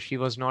the door, she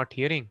was not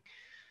hearing.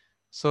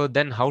 So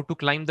then how to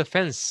climb the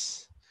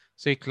fence?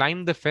 So he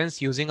climbed the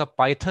fence using a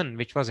python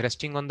which was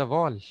resting on the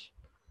wall.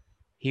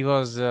 He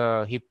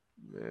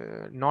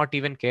not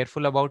even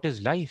careful about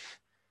his life.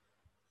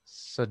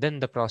 So then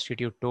the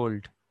prostitute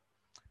told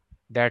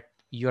that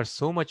you are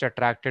so much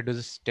attracted to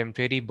this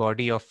temporary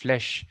body of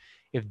flesh.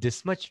 If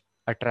this much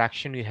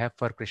attraction you have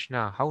for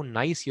Krishna, how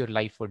nice your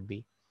life would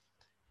be.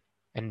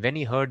 And when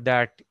he heard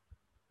that,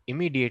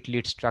 immediately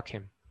it struck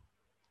him.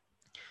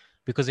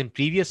 Because in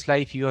previous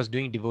life he was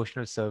doing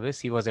devotional service,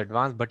 he was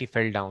advanced, but he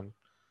fell down.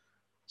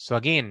 So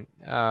again,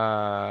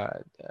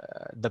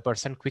 the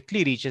person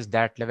quickly reaches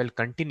that level,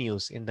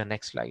 continues in the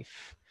next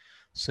life.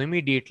 So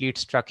immediately it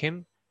struck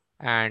him,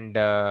 and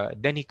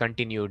then he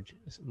continued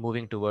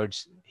moving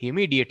towards. He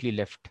immediately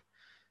left,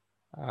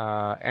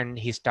 and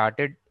he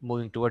started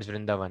moving towards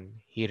Vrindavan.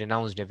 He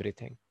renounced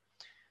everything.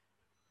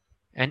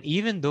 And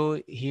even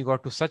though he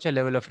got to such a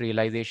level of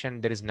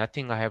realization, there is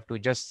nothing, I have to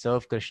just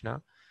serve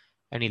Krishna,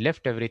 and he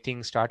left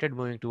everything, started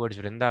moving towards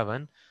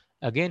Vrindavan.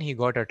 Again, he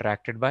got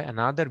attracted by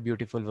another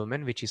beautiful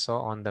woman which he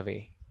saw on the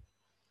way.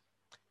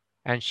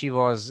 And she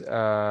was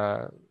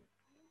a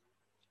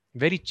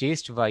very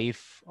chaste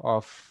wife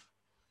of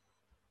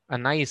a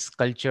nice,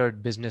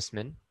 cultured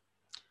businessman.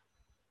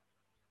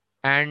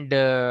 And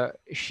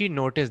she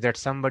noticed that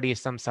some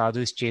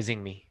sadhu is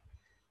chasing me.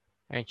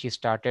 And she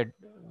started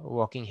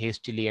walking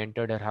hastily,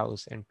 entered her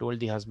house, and told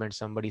the husband,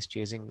 somebody is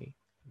chasing me.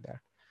 That.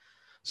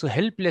 So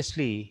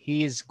helplessly,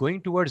 he is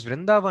going towards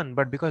Vrindavan,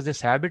 but because this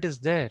habit is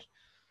there,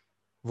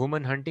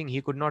 woman hunting,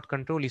 he could not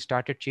control. He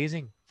started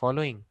chasing,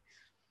 following.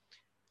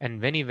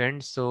 And when he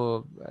went,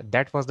 so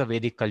that was the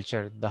Vedic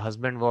culture. The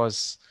husband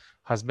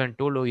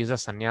told, oh, he's a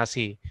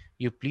sannyasi.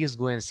 You please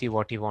go and see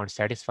what he wants,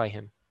 satisfy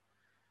him.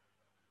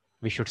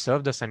 We should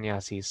serve the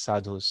sannyasis,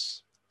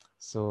 sadhus.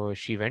 So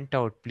she went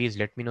out, please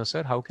let me know,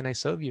 sir, how can I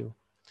serve you?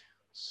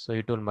 So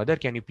he told, mother,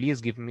 can you please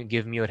give me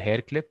your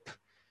hair clip?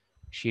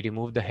 She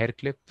removed the hair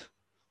clip,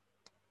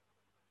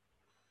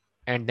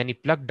 and then he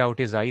plucked out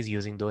his eyes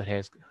using those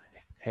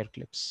hair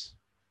clips.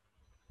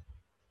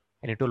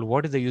 And he told,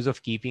 what is the use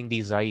of keeping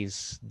these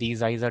eyes?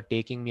 These eyes are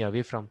taking me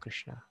away from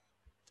Krishna.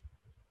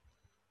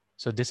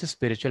 So this is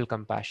spiritual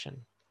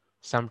compassion.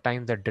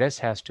 Sometimes the dress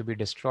has to be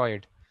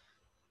destroyed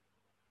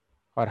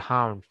or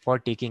harmed for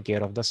taking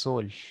care of the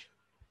soul.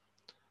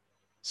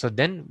 So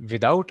then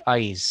without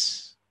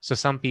eyes, so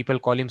some people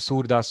call him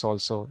Surdas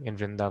also in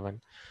Vrindavan.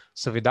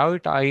 So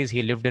without eyes,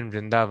 he lived in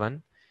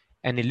Vrindavan,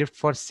 and he lived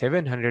for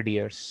 700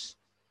 years.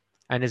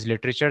 And his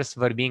literatures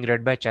were being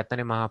read by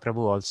Chaitanya Mahaprabhu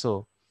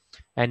also.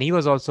 And he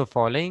was also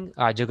following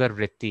Ajagar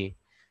Vritti,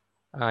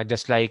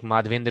 just like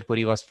Madhavendra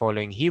Puri was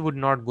following. He would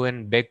not go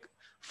and beg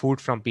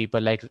food from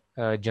people like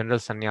general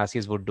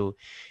sannyasis would do.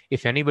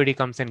 If anybody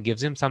comes and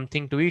gives him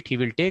something to eat, he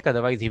will take,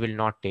 otherwise he will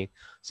not take.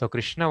 So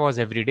Krishna was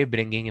every day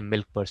bringing him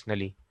milk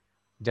personally.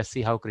 Just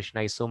see how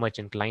Krishna is so much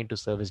inclined to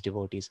serve his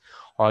devotees.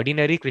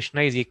 Ordinary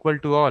Krishna is equal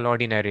to all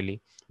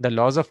ordinarily. The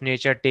laws of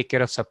nature take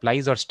care of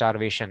supplies or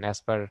starvation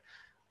as per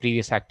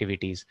previous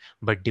activities.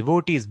 But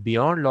devotees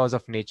beyond laws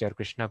of nature,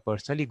 Krishna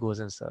personally goes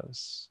and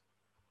serves.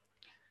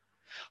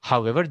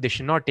 However, this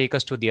should not take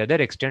us to the other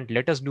extent.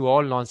 Let us do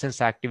all nonsense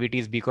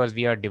activities because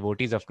we are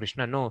devotees of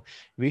Krishna. No,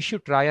 we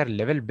should try our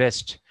level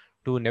best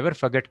to never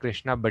forget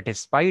Krishna. But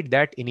despite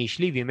that,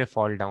 initially we may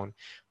fall down.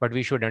 But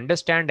we should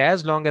understand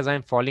as long as I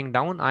am falling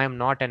down, I am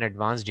not an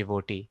advanced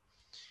devotee.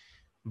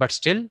 But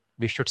still,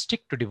 we should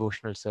stick to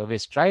devotional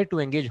service, try to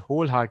engage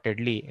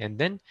wholeheartedly, and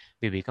then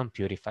we become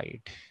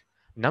purified.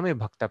 Name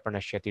bhakta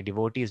pranashyati,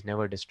 devotee is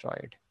never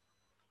destroyed.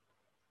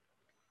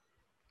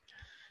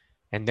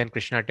 And then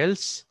Krishna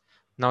tells,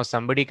 now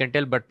somebody can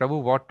tell, but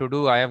Prabhu, what to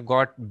do? I have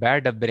got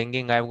bad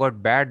upbringing, I have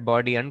got bad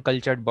body,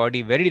 uncultured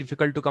body, very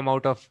difficult to come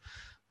out of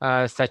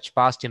such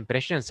past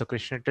impressions. So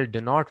Krishna tells,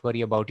 do not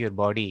worry about your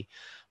body.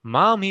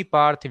 Mam hi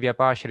parth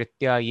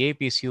vyapashritya ye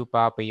pisyu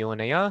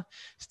papayonaya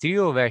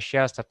striyo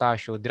vaishyas tata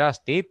shudras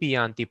te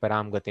piyanti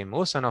param gatim.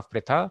 O son of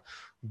Pritha,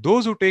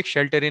 those who take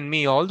shelter in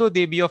me, although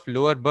they be of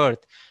lower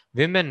birth,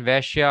 women,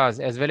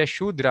 vaishyas, as well as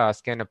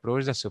shudras can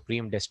approach the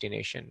supreme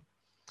destination.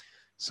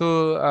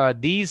 So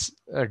these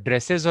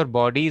dresses or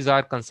bodies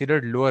are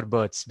considered lower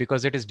births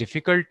because it is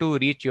difficult to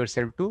reach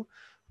yourself to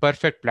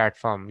perfect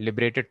platform,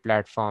 liberated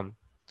platform,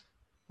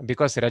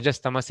 because Rajas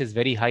Tamas is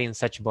very high in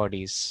such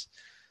bodies.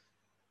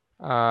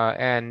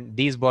 And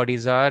these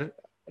bodies are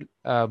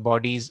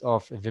bodies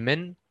of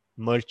women,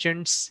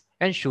 merchants,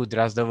 and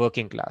Shudras, the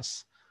working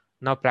class.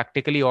 Now,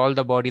 practically all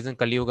the bodies in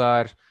Kali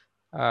Yuga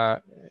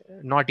are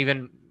not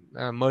even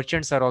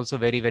merchants are also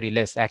very, very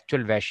less, actual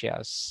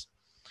Vaishyas.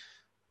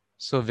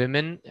 So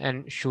women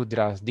and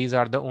Shudras, these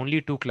are the only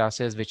two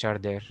classes which are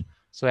there.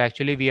 So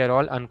actually we are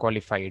all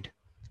unqualified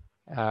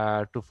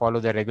to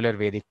follow the regular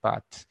Vedic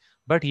path.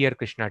 But here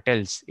Krishna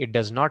tells, it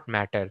does not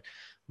matter.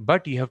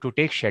 But you have to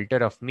take shelter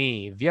of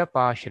me.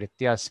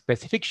 Vyapashritya,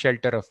 specific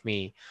shelter of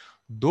me.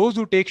 Those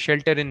who take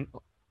shelter in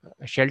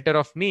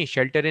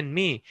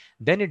me,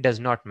 then it does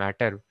not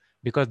matter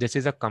because this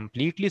is a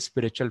completely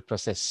spiritual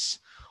process.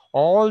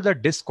 All the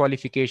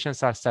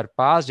disqualifications are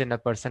surpassed and a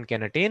person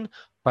can attain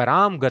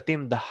Param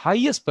Gatim, the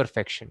highest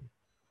perfection.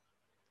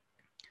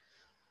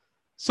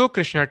 So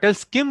Krishna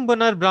tells, Kim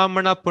Bunar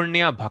Brahmana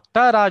Punya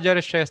Bhakta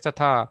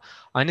Rajarshyastatha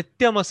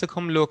Anityam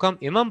Asukham Lokam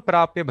Imam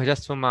Prapya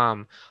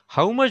Bhajasvamam.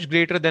 How much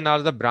greater than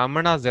are the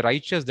Brahmanas, the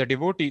righteous, the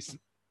devotees,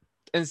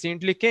 and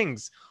saintly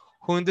kings,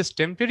 who in this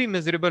temporary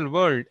miserable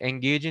world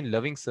engage in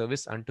loving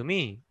service unto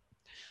me.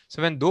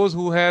 So when those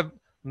who have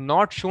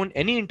not shown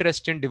any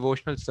interest in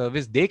devotional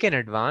service, they can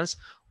advance.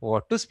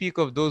 What to speak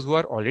of those who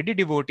are already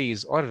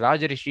devotees or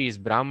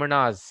Rajarishis,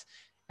 Brahmanas,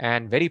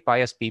 and very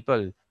pious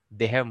people?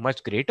 They have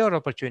much greater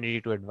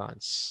opportunity to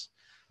advance.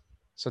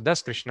 So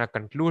thus Krishna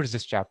concludes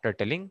this chapter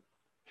telling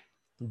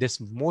this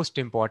most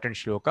important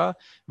shloka,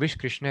 which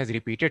Krishna has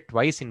repeated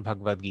twice in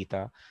Bhagavad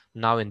Gita.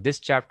 Now in this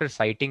chapter,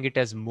 citing it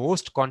as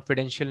most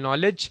confidential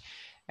knowledge.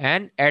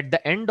 And at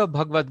the end of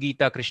Bhagavad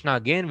Gita, Krishna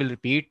again will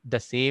repeat the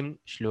same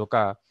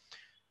shloka.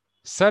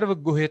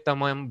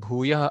 Sarvaguhitamam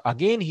bhuya.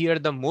 Again, here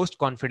the most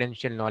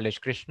confidential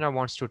knowledge. Krishna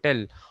wants to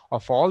tell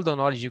of all the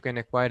knowledge you can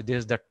acquire, this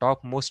is the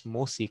topmost,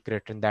 most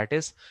secret, and that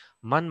is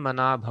Man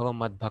mana bhava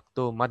mad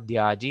bhakto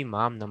madhyaji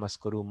mam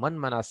namaskuru. Man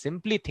mana,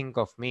 simply think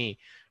of me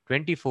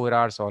 24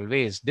 hours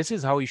always. This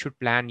is how you should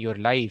plan your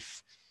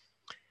life.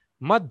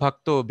 Mad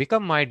bhakto,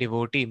 become my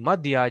devotee.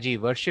 Madhyaji,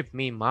 worship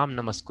me. Mam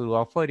namaskuru,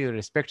 offer your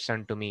respects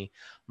unto me.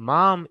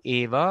 Mam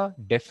eva,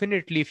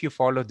 definitely if you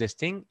follow this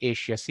thing,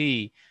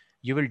 eshyasi,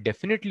 you will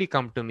definitely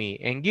come to me.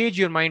 Engage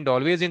your mind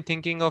always in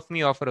thinking of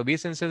me, offer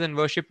obeisances and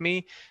worship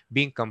me,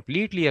 being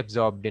completely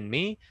absorbed in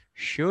me.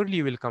 Surely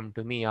you will come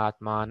to me.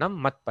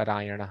 Atmanam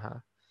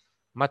matparayanaha.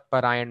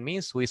 Matparayan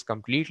means who is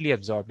completely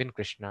absorbed in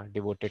Krishna,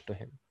 devoted to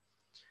him.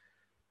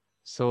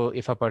 So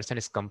if a person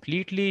is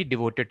completely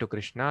devoted to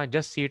Krishna,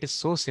 just see it is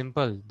so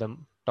simple, the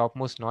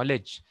topmost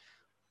knowledge.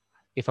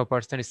 If a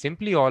person is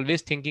simply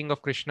always thinking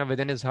of Krishna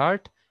within his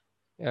heart,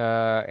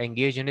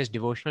 engage in his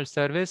devotional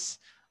service,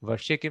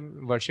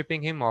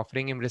 worshipping him,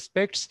 offering him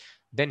respects,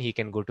 then he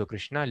can go to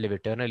Krishna, live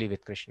eternally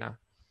with Krishna.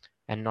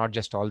 And not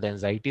just all the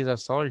anxieties are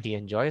solved, he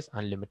enjoys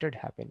unlimited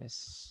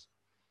happiness.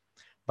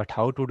 But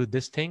how to do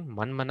this thing?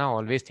 Manmana,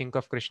 always think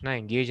of Krishna,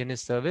 engage in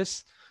his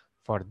service.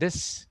 For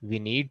this, we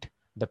need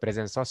the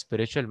presence of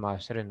spiritual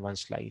master in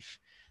one's life,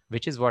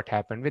 which is what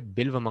happened with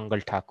Bilva Mangal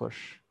Thakur.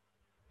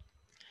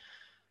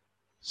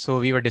 So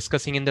we were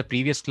discussing in the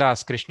previous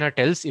class, Krishna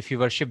tells if you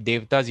worship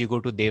Devatas, you go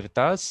to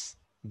Devatas.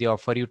 They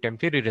offer you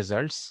temporary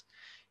results.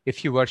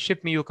 If you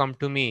worship me, you come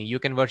to me. You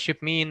can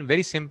worship me in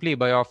very simply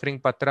by offering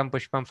Patram,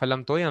 Pushpam,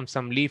 Phalam, Toyam,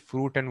 some leaf,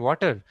 fruit, and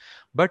water.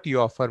 But you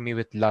offer me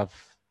with love.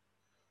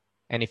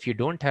 And if you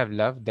don't have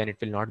love, then it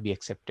will not be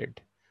accepted.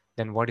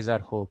 Then what is our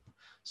hope?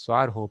 So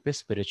our hope is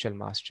spiritual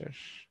master.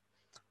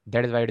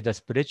 That is why it is the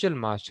spiritual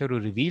master who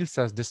reveals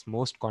us this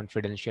most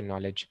confidential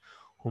knowledge,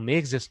 who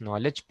makes this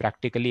knowledge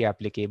practically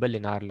applicable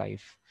in our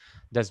life.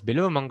 Thus,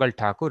 below Mangal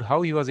Thakur,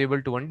 how he was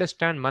able to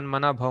understand Man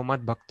Mana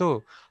Bhavamat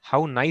Bhakto,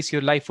 how nice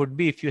your life would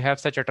be if you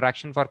have such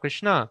attraction for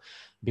Krishna,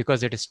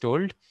 because it is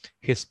told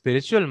his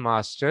spiritual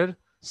master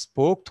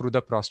spoke through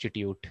the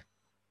prostitute.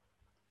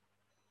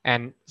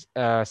 And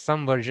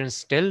some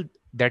versions tell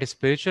that his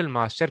spiritual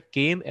master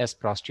came as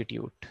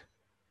prostitute.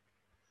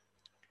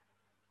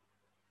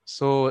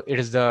 So it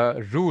is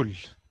the rule.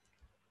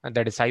 And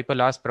the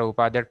disciple asked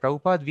Prabhupada that,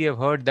 Prabhupada, we have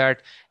heard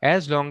that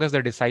as long as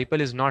the disciple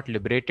is not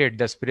liberated,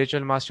 the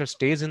spiritual master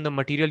stays in the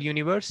material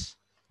universe.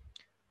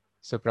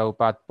 So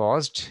Prabhupada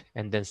paused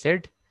and then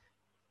said,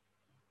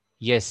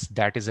 yes,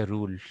 that is a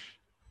rule.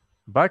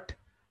 But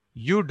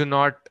you do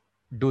not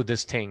do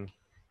this thing.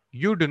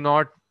 You do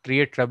not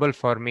create trouble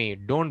for me.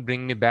 Don't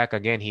bring me back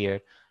again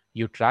here.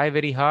 You try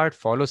very hard,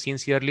 follow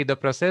sincerely the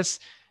process,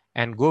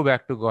 and go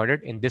back to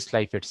Godhead in this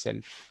life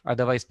itself.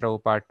 Otherwise,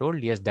 Prabhupada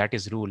told, yes, that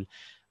is rule.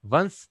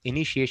 Once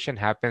initiation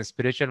happens,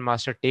 spiritual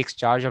master takes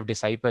charge of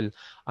disciple.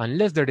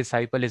 Unless the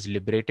disciple is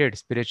liberated,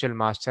 spiritual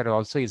master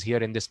also is here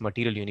in this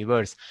material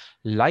universe.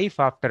 Life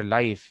after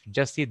life,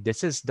 just see,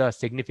 this is the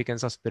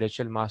significance of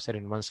spiritual master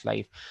in one's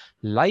life.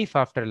 Life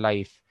after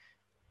life,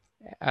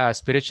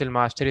 spiritual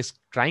master is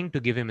trying to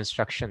give him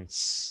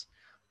instructions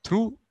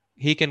through,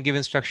 he can give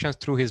instructions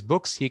through his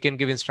books, he can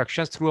give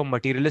instructions through a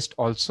materialist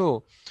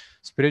also.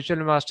 Spiritual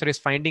master is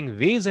finding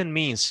ways and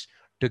means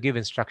to give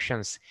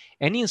instructions.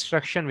 Any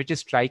instruction which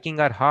is striking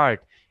our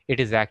heart, it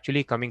is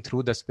actually coming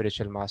through the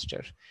spiritual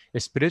master.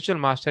 If spiritual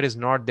master is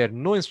not there,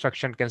 no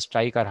instruction can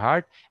strike our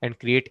heart and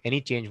create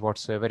any change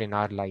whatsoever in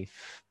our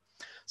life.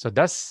 So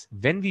thus,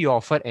 when we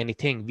offer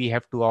anything, we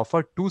have to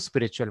offer to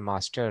spiritual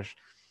master.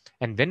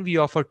 And when we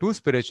offer to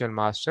spiritual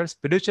master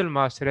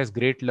has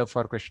great love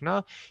for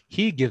Krishna,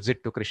 he gives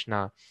it to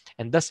Krishna.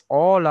 And thus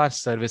all our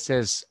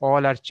services,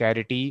 all our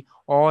charity,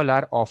 all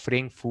our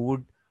offering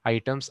food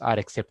items are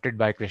accepted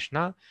by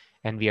Krishna,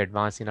 and we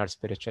advance in our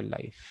spiritual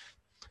life.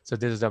 So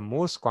this is the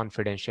most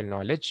confidential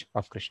knowledge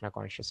of Krishna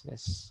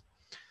consciousness.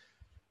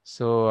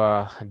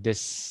 So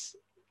this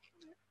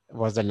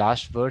was the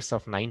last verse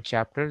of 9th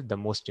chapter, the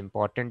most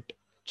important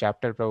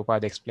chapter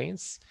Prabhupada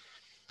explains.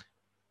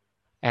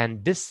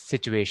 And this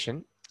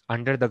situation,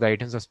 under the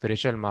guidance of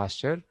spiritual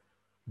master,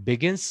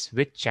 begins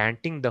with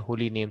chanting the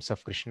holy names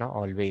of Krishna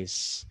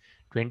always,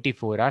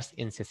 24 hours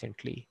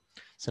incessantly.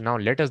 So now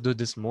let us do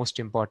this most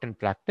important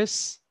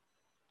practice,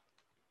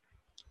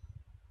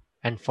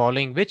 and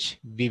following which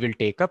we will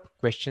take up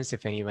questions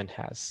if anyone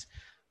has.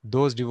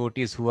 Those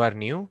devotees who are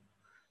new,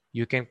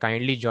 you can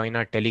kindly join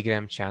our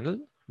Telegram channel,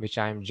 which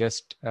I am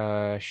just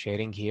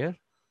sharing here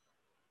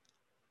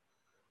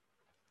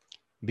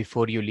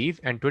before you leave.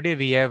 And today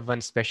we have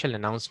one special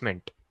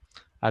announcement,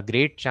 a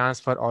great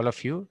chance for all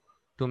of you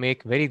to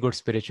make very good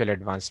spiritual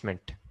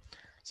advancement.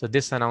 So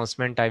this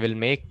announcement I will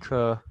make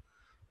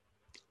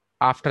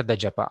after the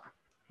japa.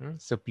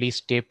 So please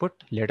stay put,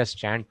 let us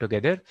chant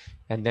together,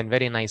 and then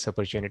very nice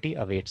opportunity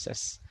awaits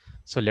us.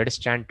 So let us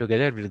chant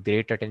together with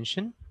great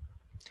attention.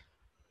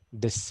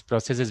 This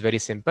process is very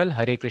simple.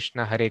 Hare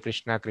Krishna,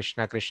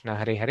 Krishna Krishna,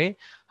 Hare Hare,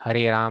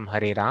 Hare Ram,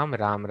 Ram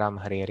Ram,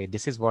 Hare Hare.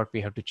 This is what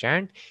we have to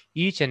chant.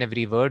 Each and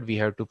every word we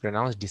have to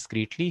pronounce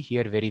discreetly,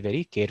 here very,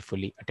 very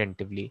carefully,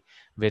 attentively.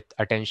 With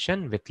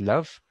attention, with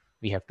love,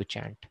 we have to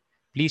chant.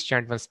 Please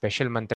chant one special mantra